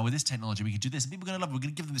this now with this technology, we can do this, and people are going to love it. We're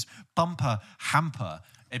going to give them this bumper hamper.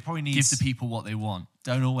 It probably needs... Give the people what they want.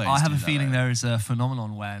 Don't always I have do a that, feeling right? there is a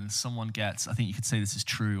phenomenon when someone gets, I think you could say this is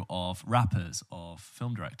true of rappers, of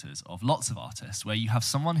film directors, of lots of artists, where you have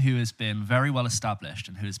someone who has been very well established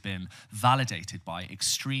and who has been validated by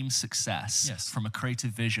extreme success from a creative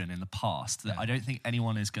vision in the past, that I don't think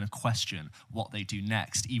anyone is going to question what they do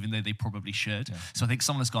next, even though they probably should. Yeah. So I think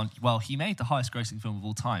someone has gone, well, he made the highest grossing film of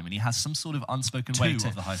all time, and he has some sort of unspoken way to... Two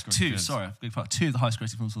of the highest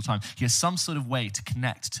grossing films of all time. He has some sort of way to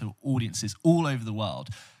connect to audiences all over the world.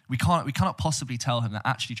 We cannot possibly tell him that,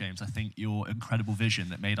 actually, James, I think your incredible vision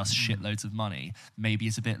that made us shitloads of money maybe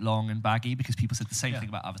is a bit long and baggy, because people said the same thing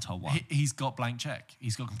about Avatar 1. He's got blank check.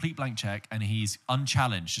 He's got complete blank check, and he's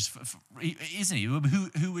unchallenged. Isn't he?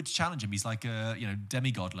 Who would challenge him? He's like a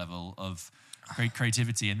demigod level of great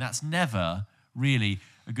creativity, and that's never really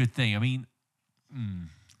a good thing. I mean,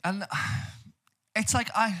 and it's like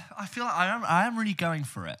I feel like I am really going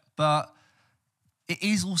for it, but it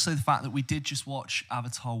is also the fact that we did just watch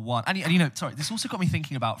Avatar 1. And sorry, this also got me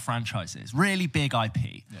thinking about franchises. Really big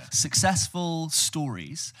IP. Successful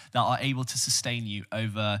stories that are able to sustain you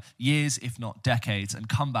over years, if not decades, and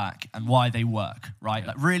come back, and why they work, right?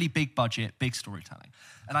 Like really big budget, big storytelling.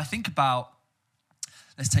 And I think about,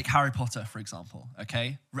 let's take Harry Potter, for example,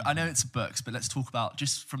 okay? I know it's books, but let's talk about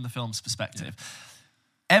just from the film's perspective.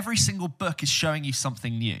 Every single book is showing you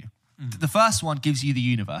something new. The first one gives you the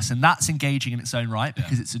universe, and that's engaging in its own right,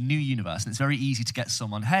 because it's a new universe, and it's very easy to get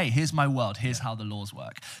someone, hey, here's my world, here's how the laws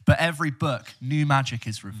work. But every book, new magic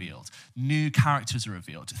is revealed, new characters are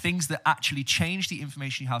revealed, things that actually change the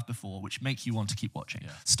information you have before, which make you want to keep watching.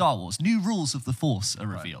 Star Wars, new rules of the Force are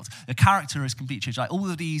revealed. The character is completely changed. Like, all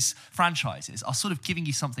of these franchises are sort of giving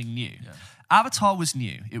you something new. Avatar was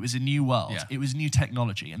new. It was a new world. It was new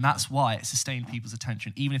technology, and that's why it sustained people's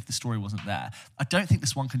attention, even if the story wasn't there. I don't think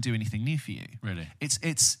this one can do anything new for you. Really? It's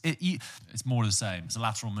more of the same. It's a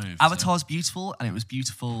lateral move. Avatar's beautiful, and it was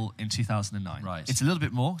beautiful in 2009. Right. It's a little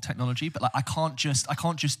bit more technology, but like I can't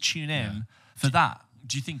just tune in for that.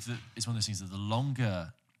 Do you think that it's one of those things that the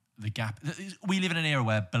longer the gap... We live in an era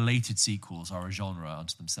where belated sequels are a genre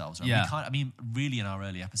unto themselves. Right? Yeah. Really in our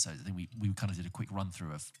early episodes, I think we kind of did a quick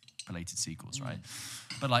run-through of belated sequels, right?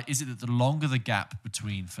 But like, is it that the longer the gap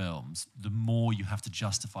between films, the more you have to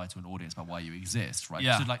justify to an audience about why you exist, right?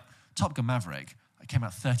 Yeah. So like Top Gun Maverick, it came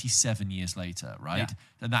out 37 years later, right?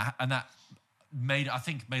 Yeah. And that made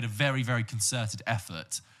a very, very concerted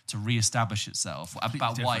effort to re-establish itself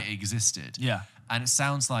about why it existed. Yeah. And it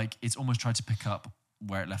sounds like it's almost tried to pick up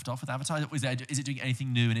where it left off with Avatar. Is it doing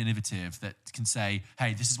anything new and innovative that can say,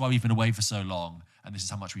 hey, this is why we've been away for so long, and this is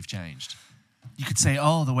how much we've changed? You could say,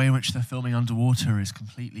 oh, the way in which they're filming underwater is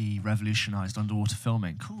completely revolutionized underwater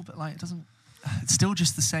filming. Cool, but like, it's still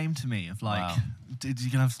just the same to me. Of like,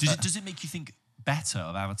 does it make you think better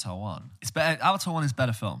of Avatar 1? It's better. Avatar 1 is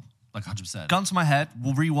better film. Like 100%. Gun to my head,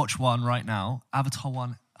 we'll rewatch 1 right now. Avatar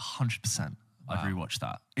 1, 100%. I'd rewatch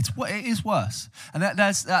that. It is worse. And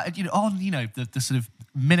there's the sort of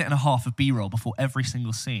minute and a half of B-roll before every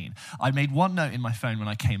single scene. I made one note in my phone when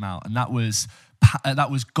I came out, and that was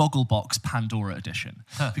Gogglebox Pandora edition.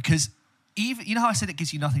 Because even, you know how I said it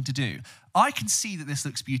gives you nothing to do? I can see that this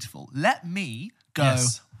looks beautiful. Let me go,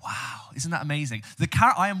 wow, isn't that amazing?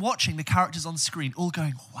 I am watching the characters on screen all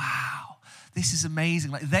going, wow, this is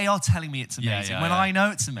amazing. Like, they are telling me it's amazing when I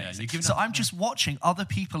know it's amazing. So I'm just watching other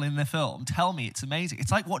people in the film tell me it's amazing.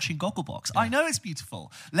 It's like watching Gogglebox. I know it's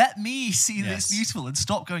beautiful. Let me see this beautiful and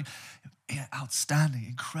stop going, outstanding,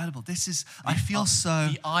 incredible. I feel so...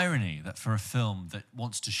 The irony that for a film that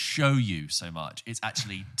wants to show you so much, it's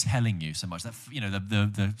actually telling you so much. That,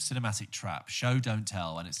 the cinematic trap, show, don't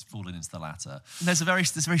tell, and it's fallen into the latter. And there's a very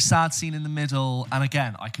sad scene in the middle, and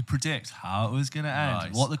again, I could predict how it was going to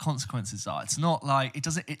end, what the consequences are. It's not like,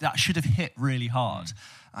 that should have hit really hard.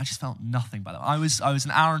 I just felt nothing by that. I was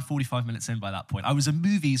an hour and 45 minutes in by that point. I was a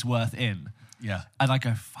movie's worth in. Yeah. And I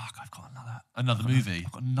go, fuck, I've got another movie.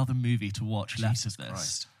 I've got another movie to watch left of this.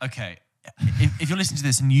 Christ. Okay. If you're listening to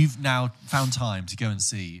this and you've now found time to go and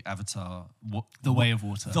see Avatar... The Way of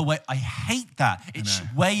Water. I hate that. It's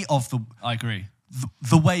Way of the... I agree.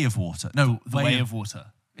 The Way of Water. No, The Way of Water.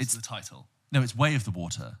 It's the title. No, it's Way of the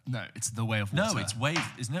Water. No, it's The Way of Water. No, it's Way...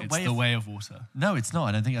 Isn't it? It's The Way of Water. No, it's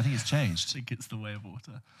not. I think it's changed. I think it's The Way of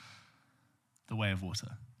Water. The Way of Water.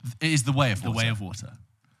 It is The Way of Water. The Way of Water.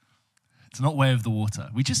 It's not Way of the Water.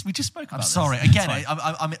 We just spoke about this. I'm sorry. Again,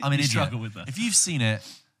 I'm an idiot. Struggle with that. If you've seen it,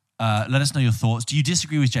 Let us know your thoughts. Do you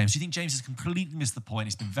disagree with James? Do you think James has completely missed the point?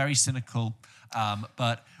 He's been very cynical.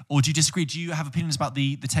 Or do you disagree? Do you have opinions about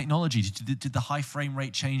the technology? Did the high frame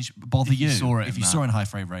rate change bother you? If you saw it in high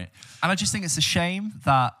frame rate. And I just think it's a shame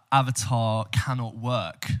that Avatar cannot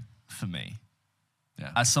work for me.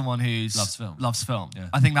 Yeah. As someone who loves film. Yeah.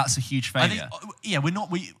 I think that's a huge failure.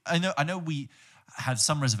 I know we had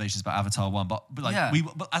some reservations about Avatar 1, but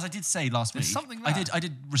as I did say last week, I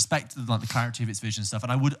did respect the clarity of its vision and stuff,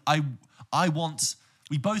 and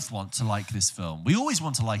we both want to like this film. We always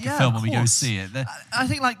want to like a film when we go see it. I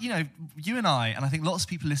think you and I think lots of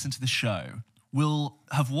people listen to the show will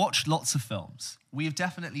have watched lots of films. We have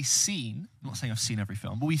definitely seen, I'm not saying I've seen every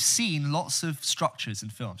film, but we've seen lots of structures in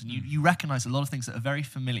films. And you recognize a lot of things that are very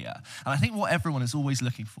familiar. And I think what everyone is always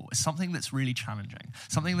looking for is something that's really challenging,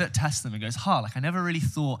 something that tests them and goes, I never really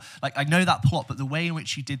thought, I know that plot, but the way in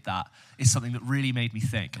which you did that is something that really made me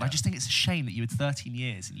think. And I just think it's a shame that you had 13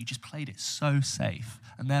 years and you just played it so safe.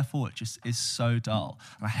 And therefore it just is so dull.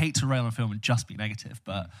 And I hate to rail on a film and just be negative,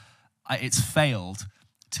 but it's failed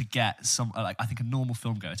to get I think a normal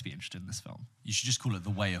film goer to be interested in this film. You should just call it The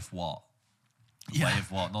Way of What? The Way of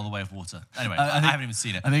What? Not The Way of Water. Anyway, I haven't even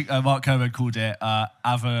seen it. I think Mark Kermode called it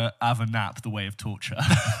Ava Nap, The Way of Torture.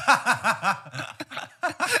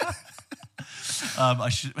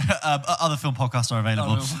 Other film podcasts are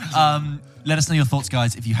available. Let us know your thoughts,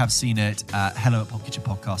 guys. If you have seen it,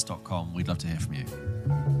 hello@popkitchenpodcast.com. We'd love to hear from you.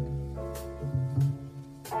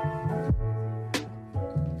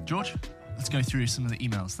 George? Let's go through some of the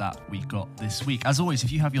emails that we got this week. As always,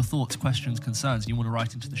 if you have your thoughts, questions, concerns, and you want to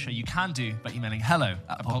write into the show, you can do by emailing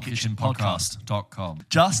hello@popkitchenpodcast.com.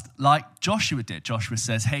 Just like Joshua did. Joshua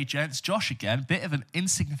says, hey, gents, Josh again. Bit of an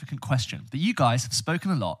insignificant question, but you guys have spoken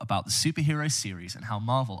a lot about the superhero series and how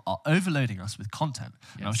Marvel are overloading us with content.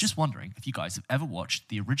 Yes. And I was just wondering if you guys have ever watched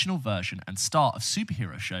the original version and start of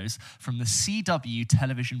superhero shows from the CW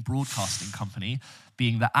television broadcasting company,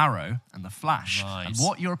 being The Arrow and The Flash, and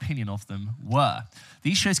what your opinion of them were.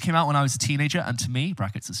 These shows came out when I was a teenager, and to me,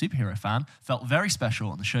 brackets a superhero fan, felt very special,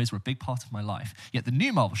 and the shows were a big part of my life. Yet the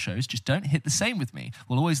new Marvel shows just don't hit the same with me.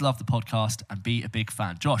 We'll always love the podcast and be a big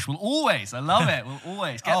fan. Josh, we'll always, I love it, we'll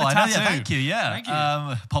always. Get the tattoo. Thank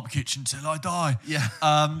you. Pop Kitchen till I die. Yeah.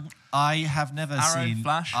 I have never seen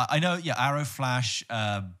Flash. I know, Arrow, Flash,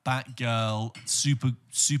 Batgirl,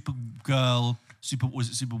 Supergirl.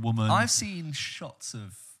 Superwoman. I've seen shots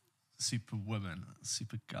of Superwoman,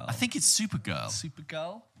 Supergirl. I think it's Supergirl.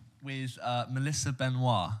 Supergirl with Melissa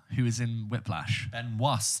Benoist, who is in Whiplash.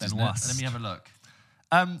 Benoist. Let me have a look.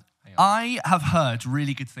 I have heard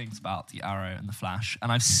really good things about The Arrow and The Flash,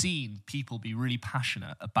 and I've seen people be really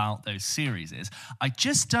passionate about those series. I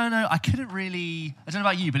just don't know. I don't know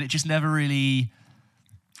about you, but it just never really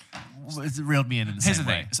reeled me in the same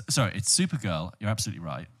way. Sorry, it's Supergirl. You're absolutely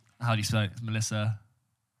right. How do you spell it? Melissa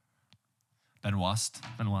Benoist.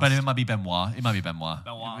 But it might be Benoist.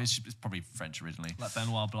 It's probably French originally. Like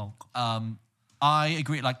Benoit Blanc. I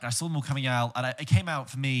agree. I saw them all coming out, and it came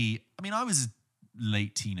out for me. I mean, I was a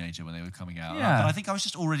late teenager when they were coming out, but I think I was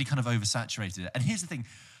just already kind of oversaturated. And here's the thing,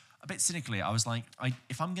 a bit cynically, I was like,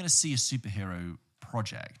 if I'm going to see a superhero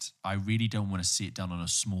project, I really don't want to see it done on a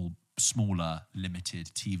smaller,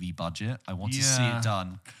 limited TV budget. I want to see it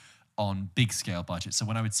done on big scale budgets. So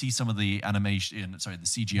when I would see some of the the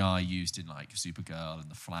CGI used in Supergirl and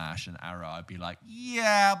The Flash and Arrow, I'd be like,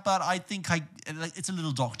 but I think it's a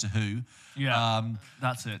little Doctor Who. Yeah,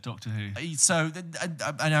 that's it, Doctor Who. So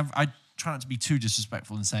I try not to be too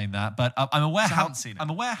disrespectful in saying that, but I'm aware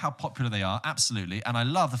how popular they are, absolutely, and I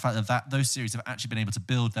love the fact that those series have actually been able to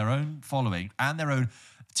build their own following and their own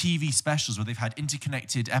TV specials where they've had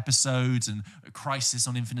interconnected episodes and Crisis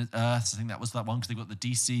on Infinite Earths. I think that was that one because they've got the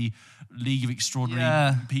DC League of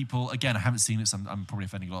Extraordinary People. Again, I haven't seen it, so I'm probably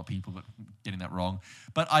offending a lot of people, but getting that wrong.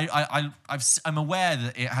 But I'm aware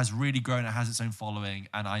that it has really grown. It has its own following,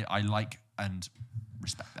 and I like and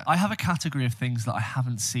respect that. I have a category of things that I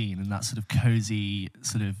haven't seen, and that sort of cozy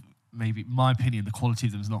sort of. Maybe, my opinion, the quality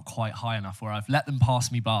of them is not quite high enough where I've let them pass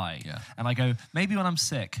me by. Yeah. And I go, maybe when I'm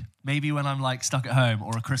sick, maybe when I'm stuck at home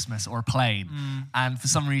or a Christmas or a plane. And for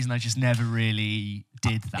some reason, I just never really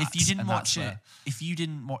did that. If you didn't watch it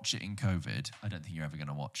in COVID, I don't think you're ever going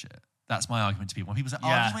to watch it. That's my argument to people. When people say,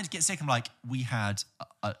 I just went to get sick, I'm like, we had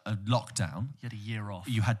a lockdown. You had a year off.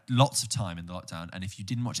 You had lots of time in the lockdown. And if you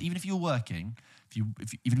didn't watch it, even if you were working, even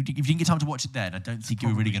if you didn't get time to watch it then, I don't think you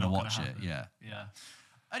were really going to watch it. Yeah.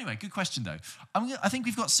 Anyway, good question though. I think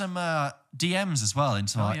we've got some DMs as well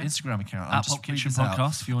into our Instagram account. At Pop Kitchen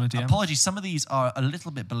Podcast, if you want to DM. Apologies, some of these are a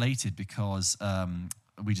little bit belated because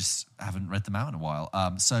we just haven't read them out in a while.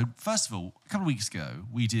 So first of all, a couple of weeks ago,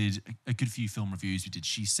 we did a good few film reviews. We did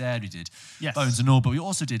She Said, we did Bones and All, but we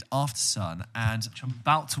also did After Sun, and which I'm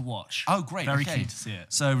about to watch. Oh, great! Very keen to see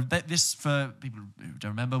it. So this, for people who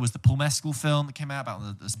don't remember, was the Paul Mescal film that came out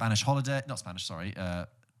about the Spanish holiday. Not Spanish, sorry.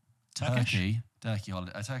 Turkish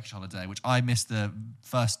holiday, which I missed the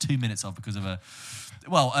first 2 minutes of because of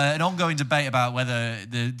an ongoing debate about whether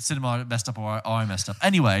the cinema messed up or I messed up.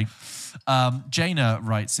 Anyway, Jaina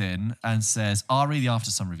writes in and says, "Re the After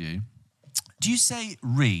Sun review." Do you say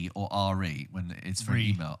 "re" or "re" when it's for an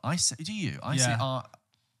email? I say, do you? I say "r."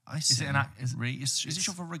 I say "re." Is it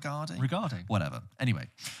short for regarding? Regarding. Whatever. Anyway.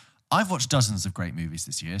 I've watched dozens of great movies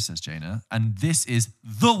this year, says Jaina, and this is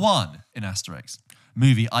the one in asterisk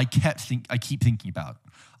movie I keep thinking about.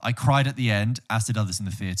 I cried at the end, as did others in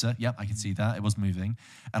the theatre. Yep, I can see that. It was moving.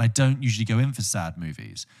 And I don't usually go in for sad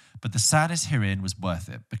movies. But the sadness herein was worth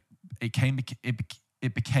it.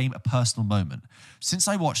 It became a personal moment. Since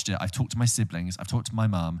I watched it, I've talked to my siblings, I've talked to my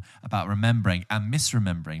mum about remembering and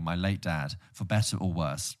misremembering my late dad, for better or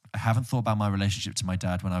worse. I haven't thought about my relationship to my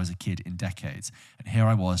dad when I was a kid in decades. And here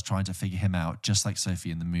I was trying to figure him out, just like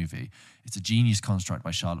Sophie in the movie. It's a genius construct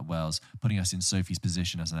by Charlotte Wells, putting us in Sophie's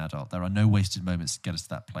position as an adult. There are no wasted moments to get us to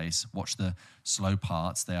that place. Watch the slow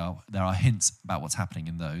parts. There are hints about what's happening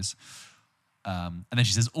in those. And then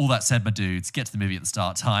she says, "All that said, my dudes, get to the movie at the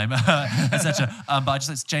start time," etc. But I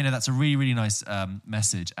just, Jaina, that's a really, really nice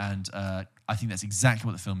message, and I think that's exactly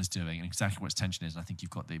what the film is doing, and exactly what its tension is. And I think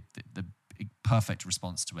you've got the perfect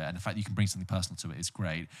response to it, and the fact that you can bring something personal to it is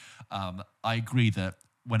great. I agree that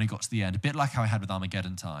when it got to the end, a bit like how I had with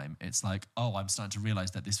Armageddon Time, it's like, oh, I'm starting to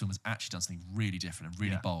realise that this film has actually done something really different and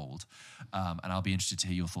really bold. And I'll be interested to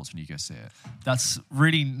hear your thoughts when you go see it. That's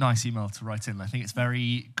really nice email to write in. I think it's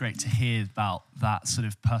very great to hear about that sort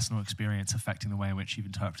of personal experience affecting the way in which you've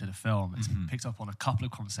interpreted a film. It's picked up on a couple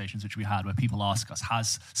of conversations which we had where people ask us,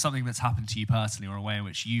 has something that's happened to you personally or a way in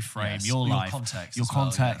which you frame your life, your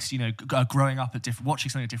context, you know, growing up at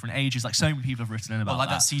watching something at different ages. Like so many people have written in about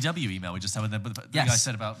that CW email we just had with the guy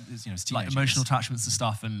said about, you know, like emotional attachments and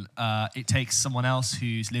stuff, and it takes someone else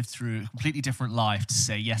who's lived through a completely different life to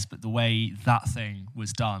say yes, but the way that thing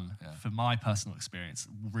was done for my personal experience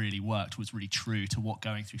really worked, was really true to what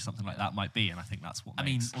going through something like that might be, and I think that's what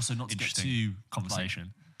makes also not to get too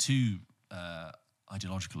conversation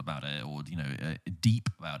ideological about it, or deep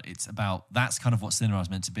about it. It's about, that's kind of what cinema is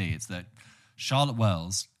meant to be. It's that Charlotte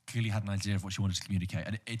Wells clearly had an idea of what she wanted to communicate,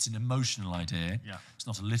 and it's an emotional idea. It's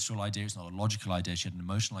not a literal idea, it's not a logical idea. She had an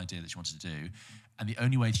emotional idea that she wanted to do, and the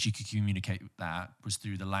only way that she could communicate that was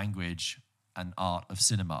through the language and art of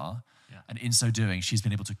cinema. And in so doing, she's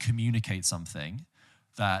been able to communicate something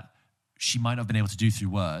that she might not have been able to do through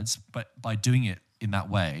words, but by doing it in that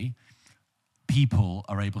way, people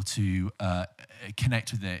are able to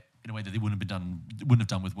connect with it in a way that they wouldn't have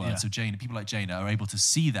done with words. So people like Jaina are able to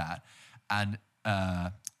see that and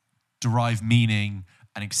derive meaning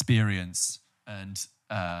and experience and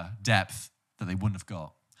depth that they wouldn't have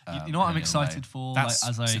got. You know what I'm excited for? That's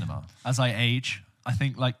cinema. As I age, I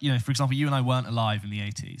think, for example, you and I weren't alive in the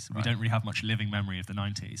 80s. We don't really have much living memory of the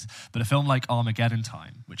 90s. But a film like Armageddon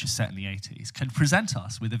Time, which is set in the 80s, can present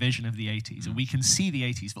us with a vision of the 80s. And we can see the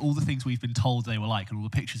 80s for all the things we've been told they were like, and all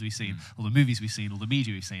the pictures we've seen, all the movies we've seen, all the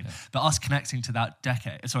media we've seen. But us connecting to that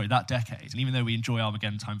decade. And even though we enjoy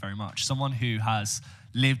Armageddon Time very much, someone who has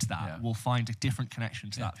lived that will find a different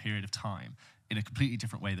connection to that period of time in a completely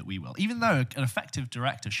different way that we will. Even though an effective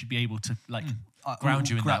director should be able to ground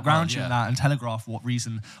you in that and telegraph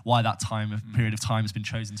why that period of time has been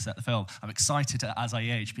chosen to set the film. I'm excited to, as I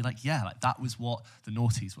age, be like, that was what the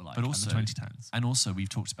noughties were like, but also and the 2010s. And also, we've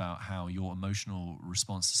talked about how your emotional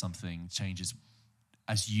response to something changes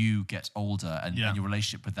as you get older and your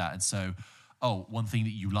relationship with that. And so, one thing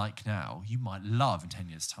that you like now, you might love in 10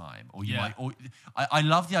 years' time. Or you might. Or I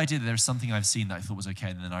love the idea that there's something I've seen that I thought was okay,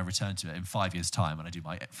 and then I return to it in 5 years' time, and I do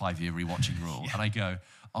my 5-year rewatching rule, and I go,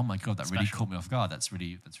 oh my God, that really caught me off guard. That's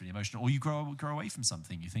really emotional. Or you grow away from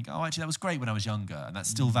something. You think, oh, actually, that was great when I was younger, and that's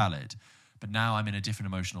still valid. But now I'm in a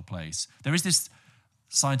different emotional place. There is this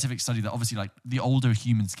scientific study that obviously, like, the older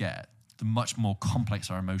humans get, the much more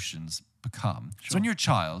complex our emotions become. So when you're a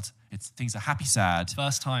child, things are happy, sad.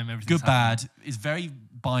 First time everything's good, bad. Is very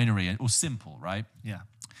binary or simple, right? Yeah.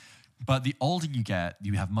 But the older you get,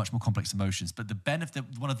 you have much more complex emotions. But the benefit,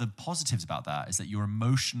 one of the positives about that is that your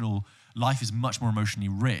emotional life is much more emotionally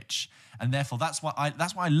rich, and therefore that's why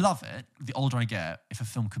I love it. The older I get, if a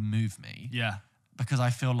film can move me, because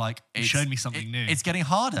I feel like it showed me something new. It's getting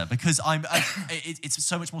harder because it's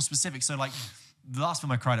so much more specific. So like, the last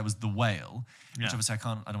film I cried at was The Whale, which obviously I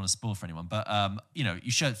don't want to spoil for anyone, but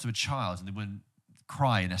you show it to a child and they wouldn't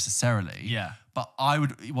cry necessarily. Yeah. But I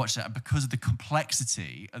would watch that because of the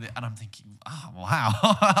complexity, and I'm thinking, wow.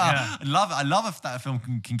 Yeah. I love if that film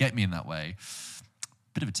can get me in that way.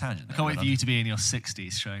 Bit of a tangent. I can't wait for you to be in your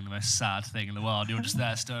 60s showing the most sad thing in the world. You're just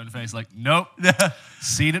there, stone-faced, like, nope,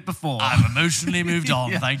 seen it before. I've emotionally moved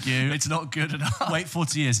on, thank you. It's not good enough. Wait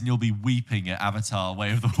 40 years and you'll be weeping at Avatar,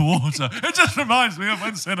 Way of the Water. It just reminds me of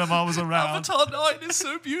when cinema was around. Avatar 9 is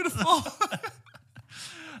so beautiful.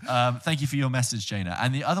 Thank you for your message, Jaina.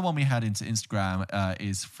 And the other one we had into Instagram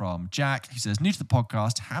is from Jack, who says, new to the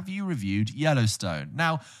podcast, have you reviewed Yellowstone?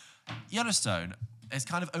 Now, Yellowstone has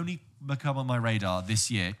kind of only become on my radar this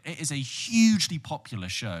year. It is a hugely popular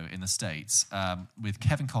show in the States with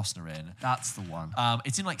Kevin Costner in. That's the one.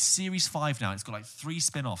 It's in like series 5 now. It's got like 3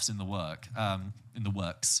 spin-offs in the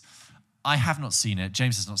works. I have not seen it.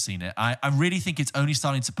 James has not seen it. I really think it's only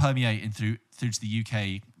starting to permeate in through to the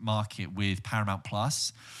UK market with Paramount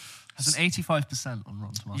Plus. Has an 85% on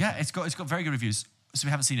Rotten Tomatoes. Yeah, it's got very good reviews. So we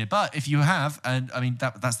haven't seen it. But if you have, and I mean,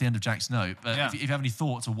 that's the end of Jack's note, but if you have any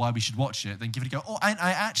thoughts on why we should watch it, then give it a go. Oh, and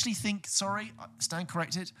I actually think, sorry, stand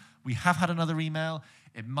corrected, we have had another email.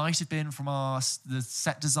 It might have been from the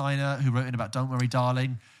set designer who wrote in about Don't Worry,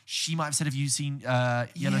 Darling. She might have said, have you seen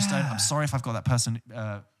Yellowstone? Yeah. I'm sorry if I've got that person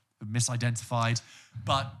misidentified.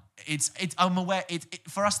 But I'm aware,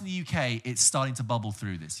 for us in the UK, it's starting to bubble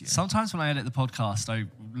through this year. Sometimes when I edit the podcast, I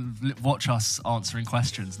watch us answering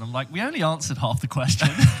questions, and I'm like, we only answered half the question.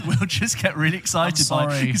 We'll just get really excited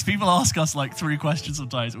because people ask us like 3 questions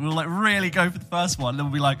sometimes. We'll like really go for the first one, and then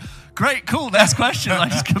we'll be like, great, cool, next question. I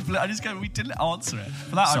just go, we didn't answer it.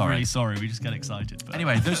 For that, I'm really sorry. We just get excited. But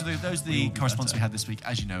anyway, those are the correspondence we had this week.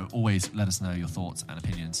 As you know, always let us know your thoughts and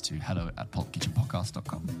opinions to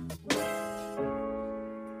hello@pulpkitchenpodcast.com.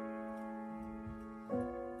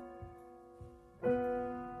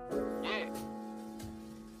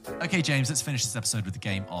 Okay, James, let's finish this episode with the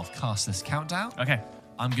game of Cast List Countdown. Okay.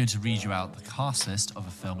 I'm going to read you out the cast list of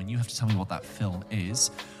a film, and you have to tell me what that film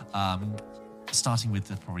is, starting with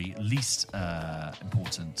the probably least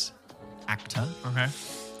important actor. Okay.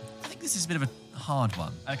 I think this is a bit of a hard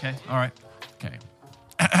one. Okay, all right. Okay.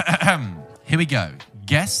 Here we go.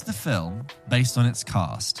 Guess the film based on its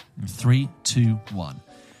cast. In 3, 2, 1.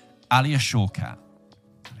 Alia Shawkat.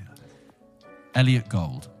 Elliot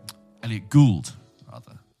Gould,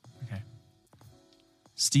 rather. Okay.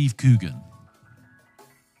 Steve Coogan.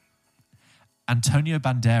 Antonio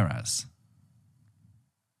Banderas.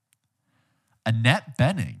 Annette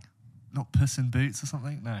Bening. Not Puss in Boots or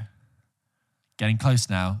something? No. Getting close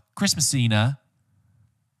now. Chris Messina.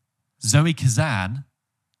 Zoe Kazan.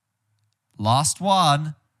 Last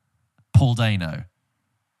one. Paul Dano.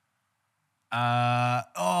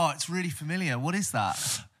 It's really familiar. What is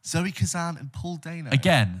that? Zoe Kazan and Paul Dano.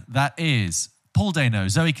 Again, that is Paul Dano,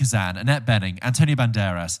 Zoe Kazan, Annette Bening, Antonio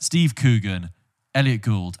Banderas, Steve Coogan, Elliot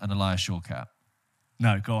Gould, and Elia Shawkat.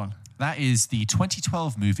 No, go on. That is the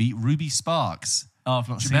 2012 movie Ruby Sparks. Oh, I've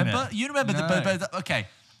not seen remember? it. You remember No. okay.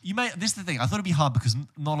 This is the thing. I thought it'd be hard because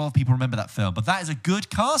not a lot of people remember that film, but that is a good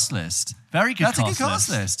cast list. Very good That's cast a good cast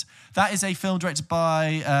list. That is a film directed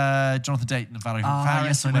by Jonathan Dayton and Valerie Faria.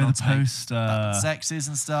 Yes, I know the poster. Sexes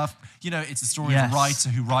and stuff. You know, it's the story of a writer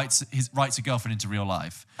who writes a girlfriend into real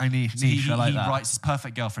life. I like that. He writes his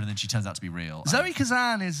perfect girlfriend, and then she turns out to be real. Zoe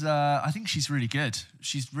Kazan is, I think she's really good.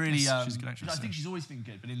 She's really, she's a good actress. I think she's always been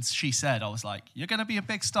good. But in She Said, I was like, you're going to be a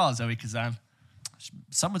big star, Zoe Kazan.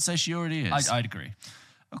 Some would say she already is. I'd agree.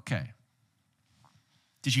 Okay.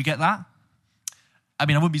 Did you get that? I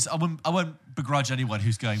mean, I won't begrudge anyone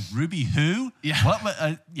who's going, Ruby who? Yeah.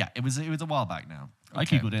 What? Yeah, it was a while back now.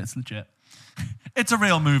 Okay. I Googled it. It's legit. It's a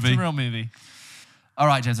real movie. It's a real movie. All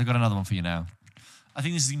right, James, I've got another one for you now. I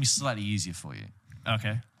think this is going to be slightly easier for you.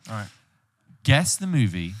 Okay. All right. Guess the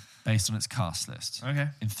movie based on its cast list. Okay.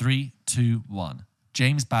 In 3, 2, 1.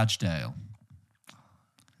 James Badge Dale.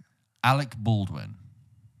 Alec Baldwin.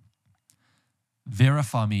 Vera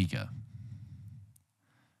Farmiga.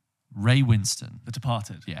 Ray Winston. The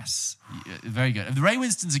Departed. Yes. Very good. Ray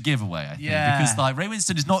Winston's a giveaway, I think. Yeah. Because like Ray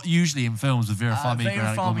Winston is not usually in films with Vera Farmiga and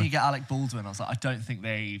Alec Baldwin. Alec Baldwin. I was like, I don't think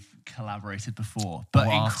they've collaborated before. But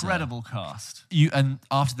incredible cast. And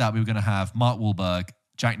after that, we were going to have Mark Wahlberg,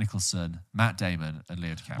 Jack Nicholson, Matt Damon, and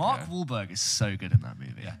Leo DiCaprio. Mark Wahlberg is so good in that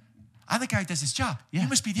movie. Yeah. And the guy who does his job. Yeah. You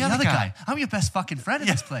must be the other guy. I'm your best fucking friend in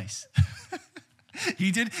this place.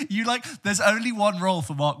 There's only one role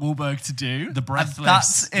for Mark Wahlberg to do. The breathless.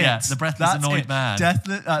 That's it. Yeah, the breathless annoyed man.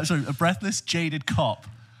 A breathless, jaded cop.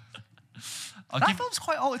 That film's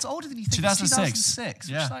quite old. It's older than you think. 2006. 2006.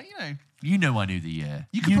 Yeah. Which is You know I knew the year.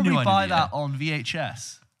 You could probably buy that on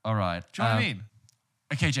VHS. All right. Do you know what I mean?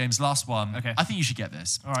 Okay, James, last one. Okay. I think you should get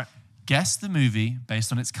this. All right. Guess the movie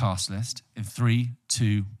based on its cast list in 3,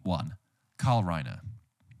 2, 1. Carl Reiner.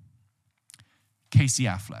 Casey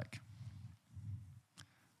Affleck.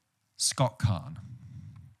 Scott Caan.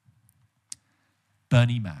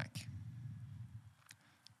 Bernie Mac.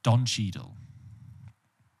 Don Cheadle.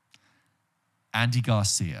 Andy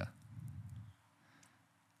Garcia.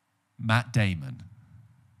 Matt Damon.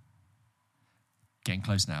 Getting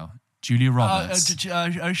close now. Julia Roberts.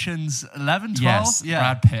 Ocean's 11, 12? Yes, yeah.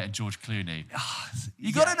 Brad Pitt and George Clooney.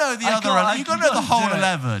 You got to know the other. You got to know the whole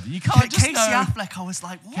 11. You can't just Casey know. Affleck, I was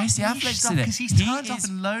like, what? Casey Affleck's in it. Because he's turned up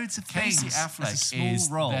in loads of Casey things. Affleck as a small is.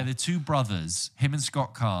 role. They're the two brothers. Him and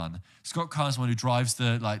Scott Caan. Scott Caan's the one who drives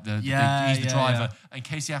the Yeah, he's the driver, yeah. and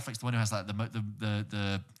Casey Affleck's the one who has like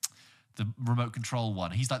the remote control one.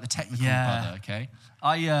 He's like the technical Yeah. brother. Okay.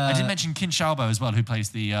 I did mention Kin Shalbo as well, who plays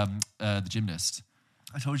the gymnast.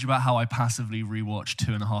 I told you about how I passively rewatched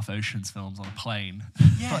 2.5 Oceans films on a plane.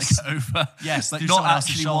 Yes. like over. Yes, like through not someone else's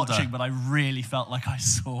actually shoulder. watching, but I really felt like I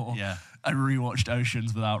saw. Yeah. I rewatched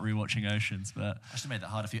Oceans without rewatching Oceans, but I should have made that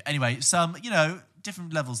harder for you. Anyway, some,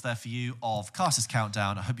 different levels there for you of Casters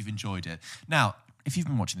Countdown. I hope you've enjoyed it. Now, if you've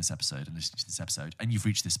been watching this episode and listening to this episode and you've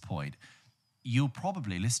reached this point, you're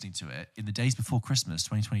probably listening to it in the days before Christmas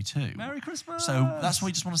 2022. Merry Christmas. So that's what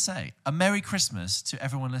we just want to say. A Merry Christmas to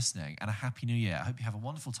everyone listening and a Happy New Year. I hope you have a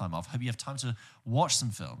wonderful time off. Hope you have time to watch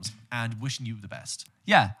some films and wishing you the best.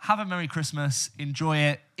 Yeah, have a Merry Christmas. Enjoy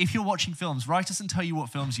it. If you're watching films, write us and tell you what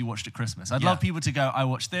films you watched at Christmas. I'd love people to go, I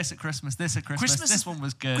watched this at Christmas, this at Christmas, this one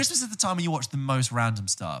was good. Christmas is the time when you watch the most random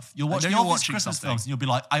stuff. You'll watch know the you're obvious watching Christmas something. films and you'll be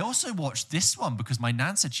like, I also watched this one because my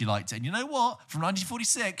nan said she liked it. And you know what? From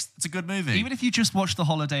 1946, it's a good movie. Even if you just watch The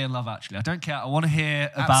Holiday and Love Actually, I don't care. I want to hear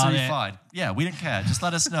about Absolutely it. fine. Yeah, we don't care. Just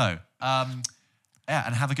let us know. Yeah,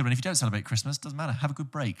 and have a good one. If you don't celebrate Christmas, doesn't matter. Have a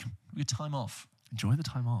good break. Have a good time off. Enjoy the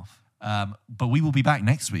time off. But we will be back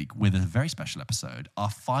next week with a very special episode. Our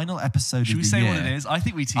final episode Should of we the say year. what it is? I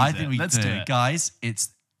think we tease I think we Let's do it. Guys, it's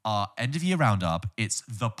our end of year roundup. It's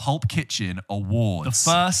the Pulp Kitchen Awards.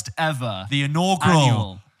 The first ever. The inaugural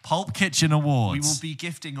annual. Pulp Kitchen Awards. We will be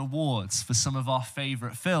gifting awards for some of our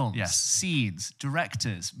favourite films, Yes. scenes,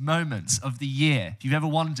 directors, moments of the year. If you've ever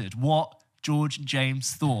wondered what George and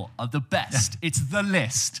James thought are the best, it's the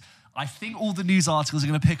list. I think all the news articles are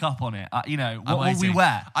going to pick up on it. What will we Amazing.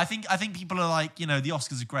 wear? I think people are like, the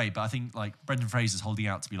Oscars are great, but I think like Brendan Fraser's holding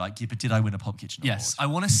out to be like, yeah, but did I win a Pulp Kitchen Yes, Award?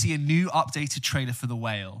 I want to see a new updated trailer for The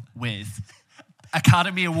Whale with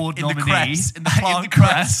Academy Award In the nominee crest, in the Palm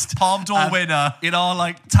crest, Palm d'Or and winner. in our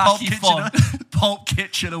like tacky Pulp font, Pulp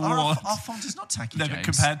Kitchen Award. Our font is not tacky, No, James. but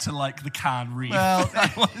compared to like the can reef, Well- I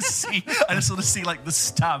just want to see like the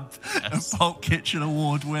stamp of Pulp Kitchen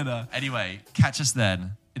Award winner. Anyway, catch us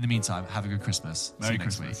then. In the meantime, have a good Christmas. See Merry you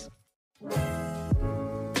next Christmas. week.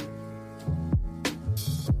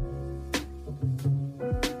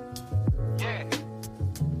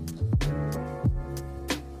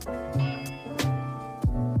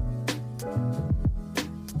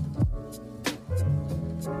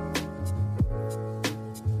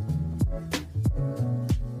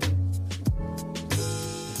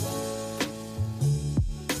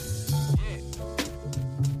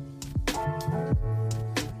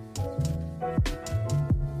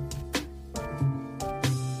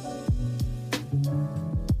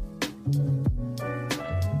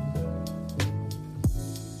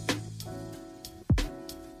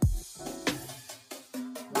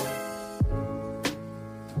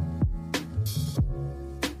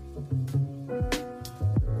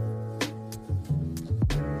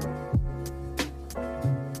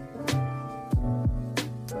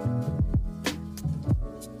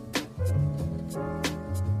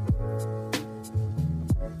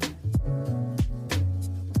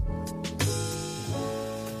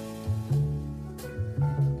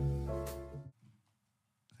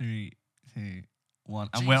 Three, two, one,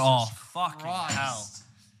 and Jesus we're off. Fucking Christ. hell!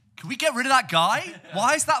 Can we get rid of that guy?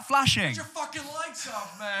 Why is that flashing? Get your fucking lights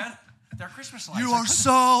off, man. They're Christmas lights. You are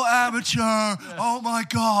so amateur! Oh my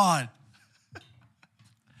god!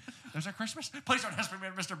 There's our Christmas. Please don't hit me,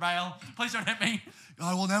 Mr. Bale. Please don't hit me.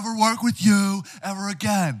 I will never work with you ever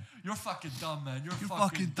again. You're fucking dumb, man. You're You're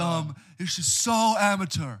fucking dumb. It's just so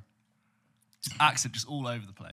amateur. Just accent just all over the place.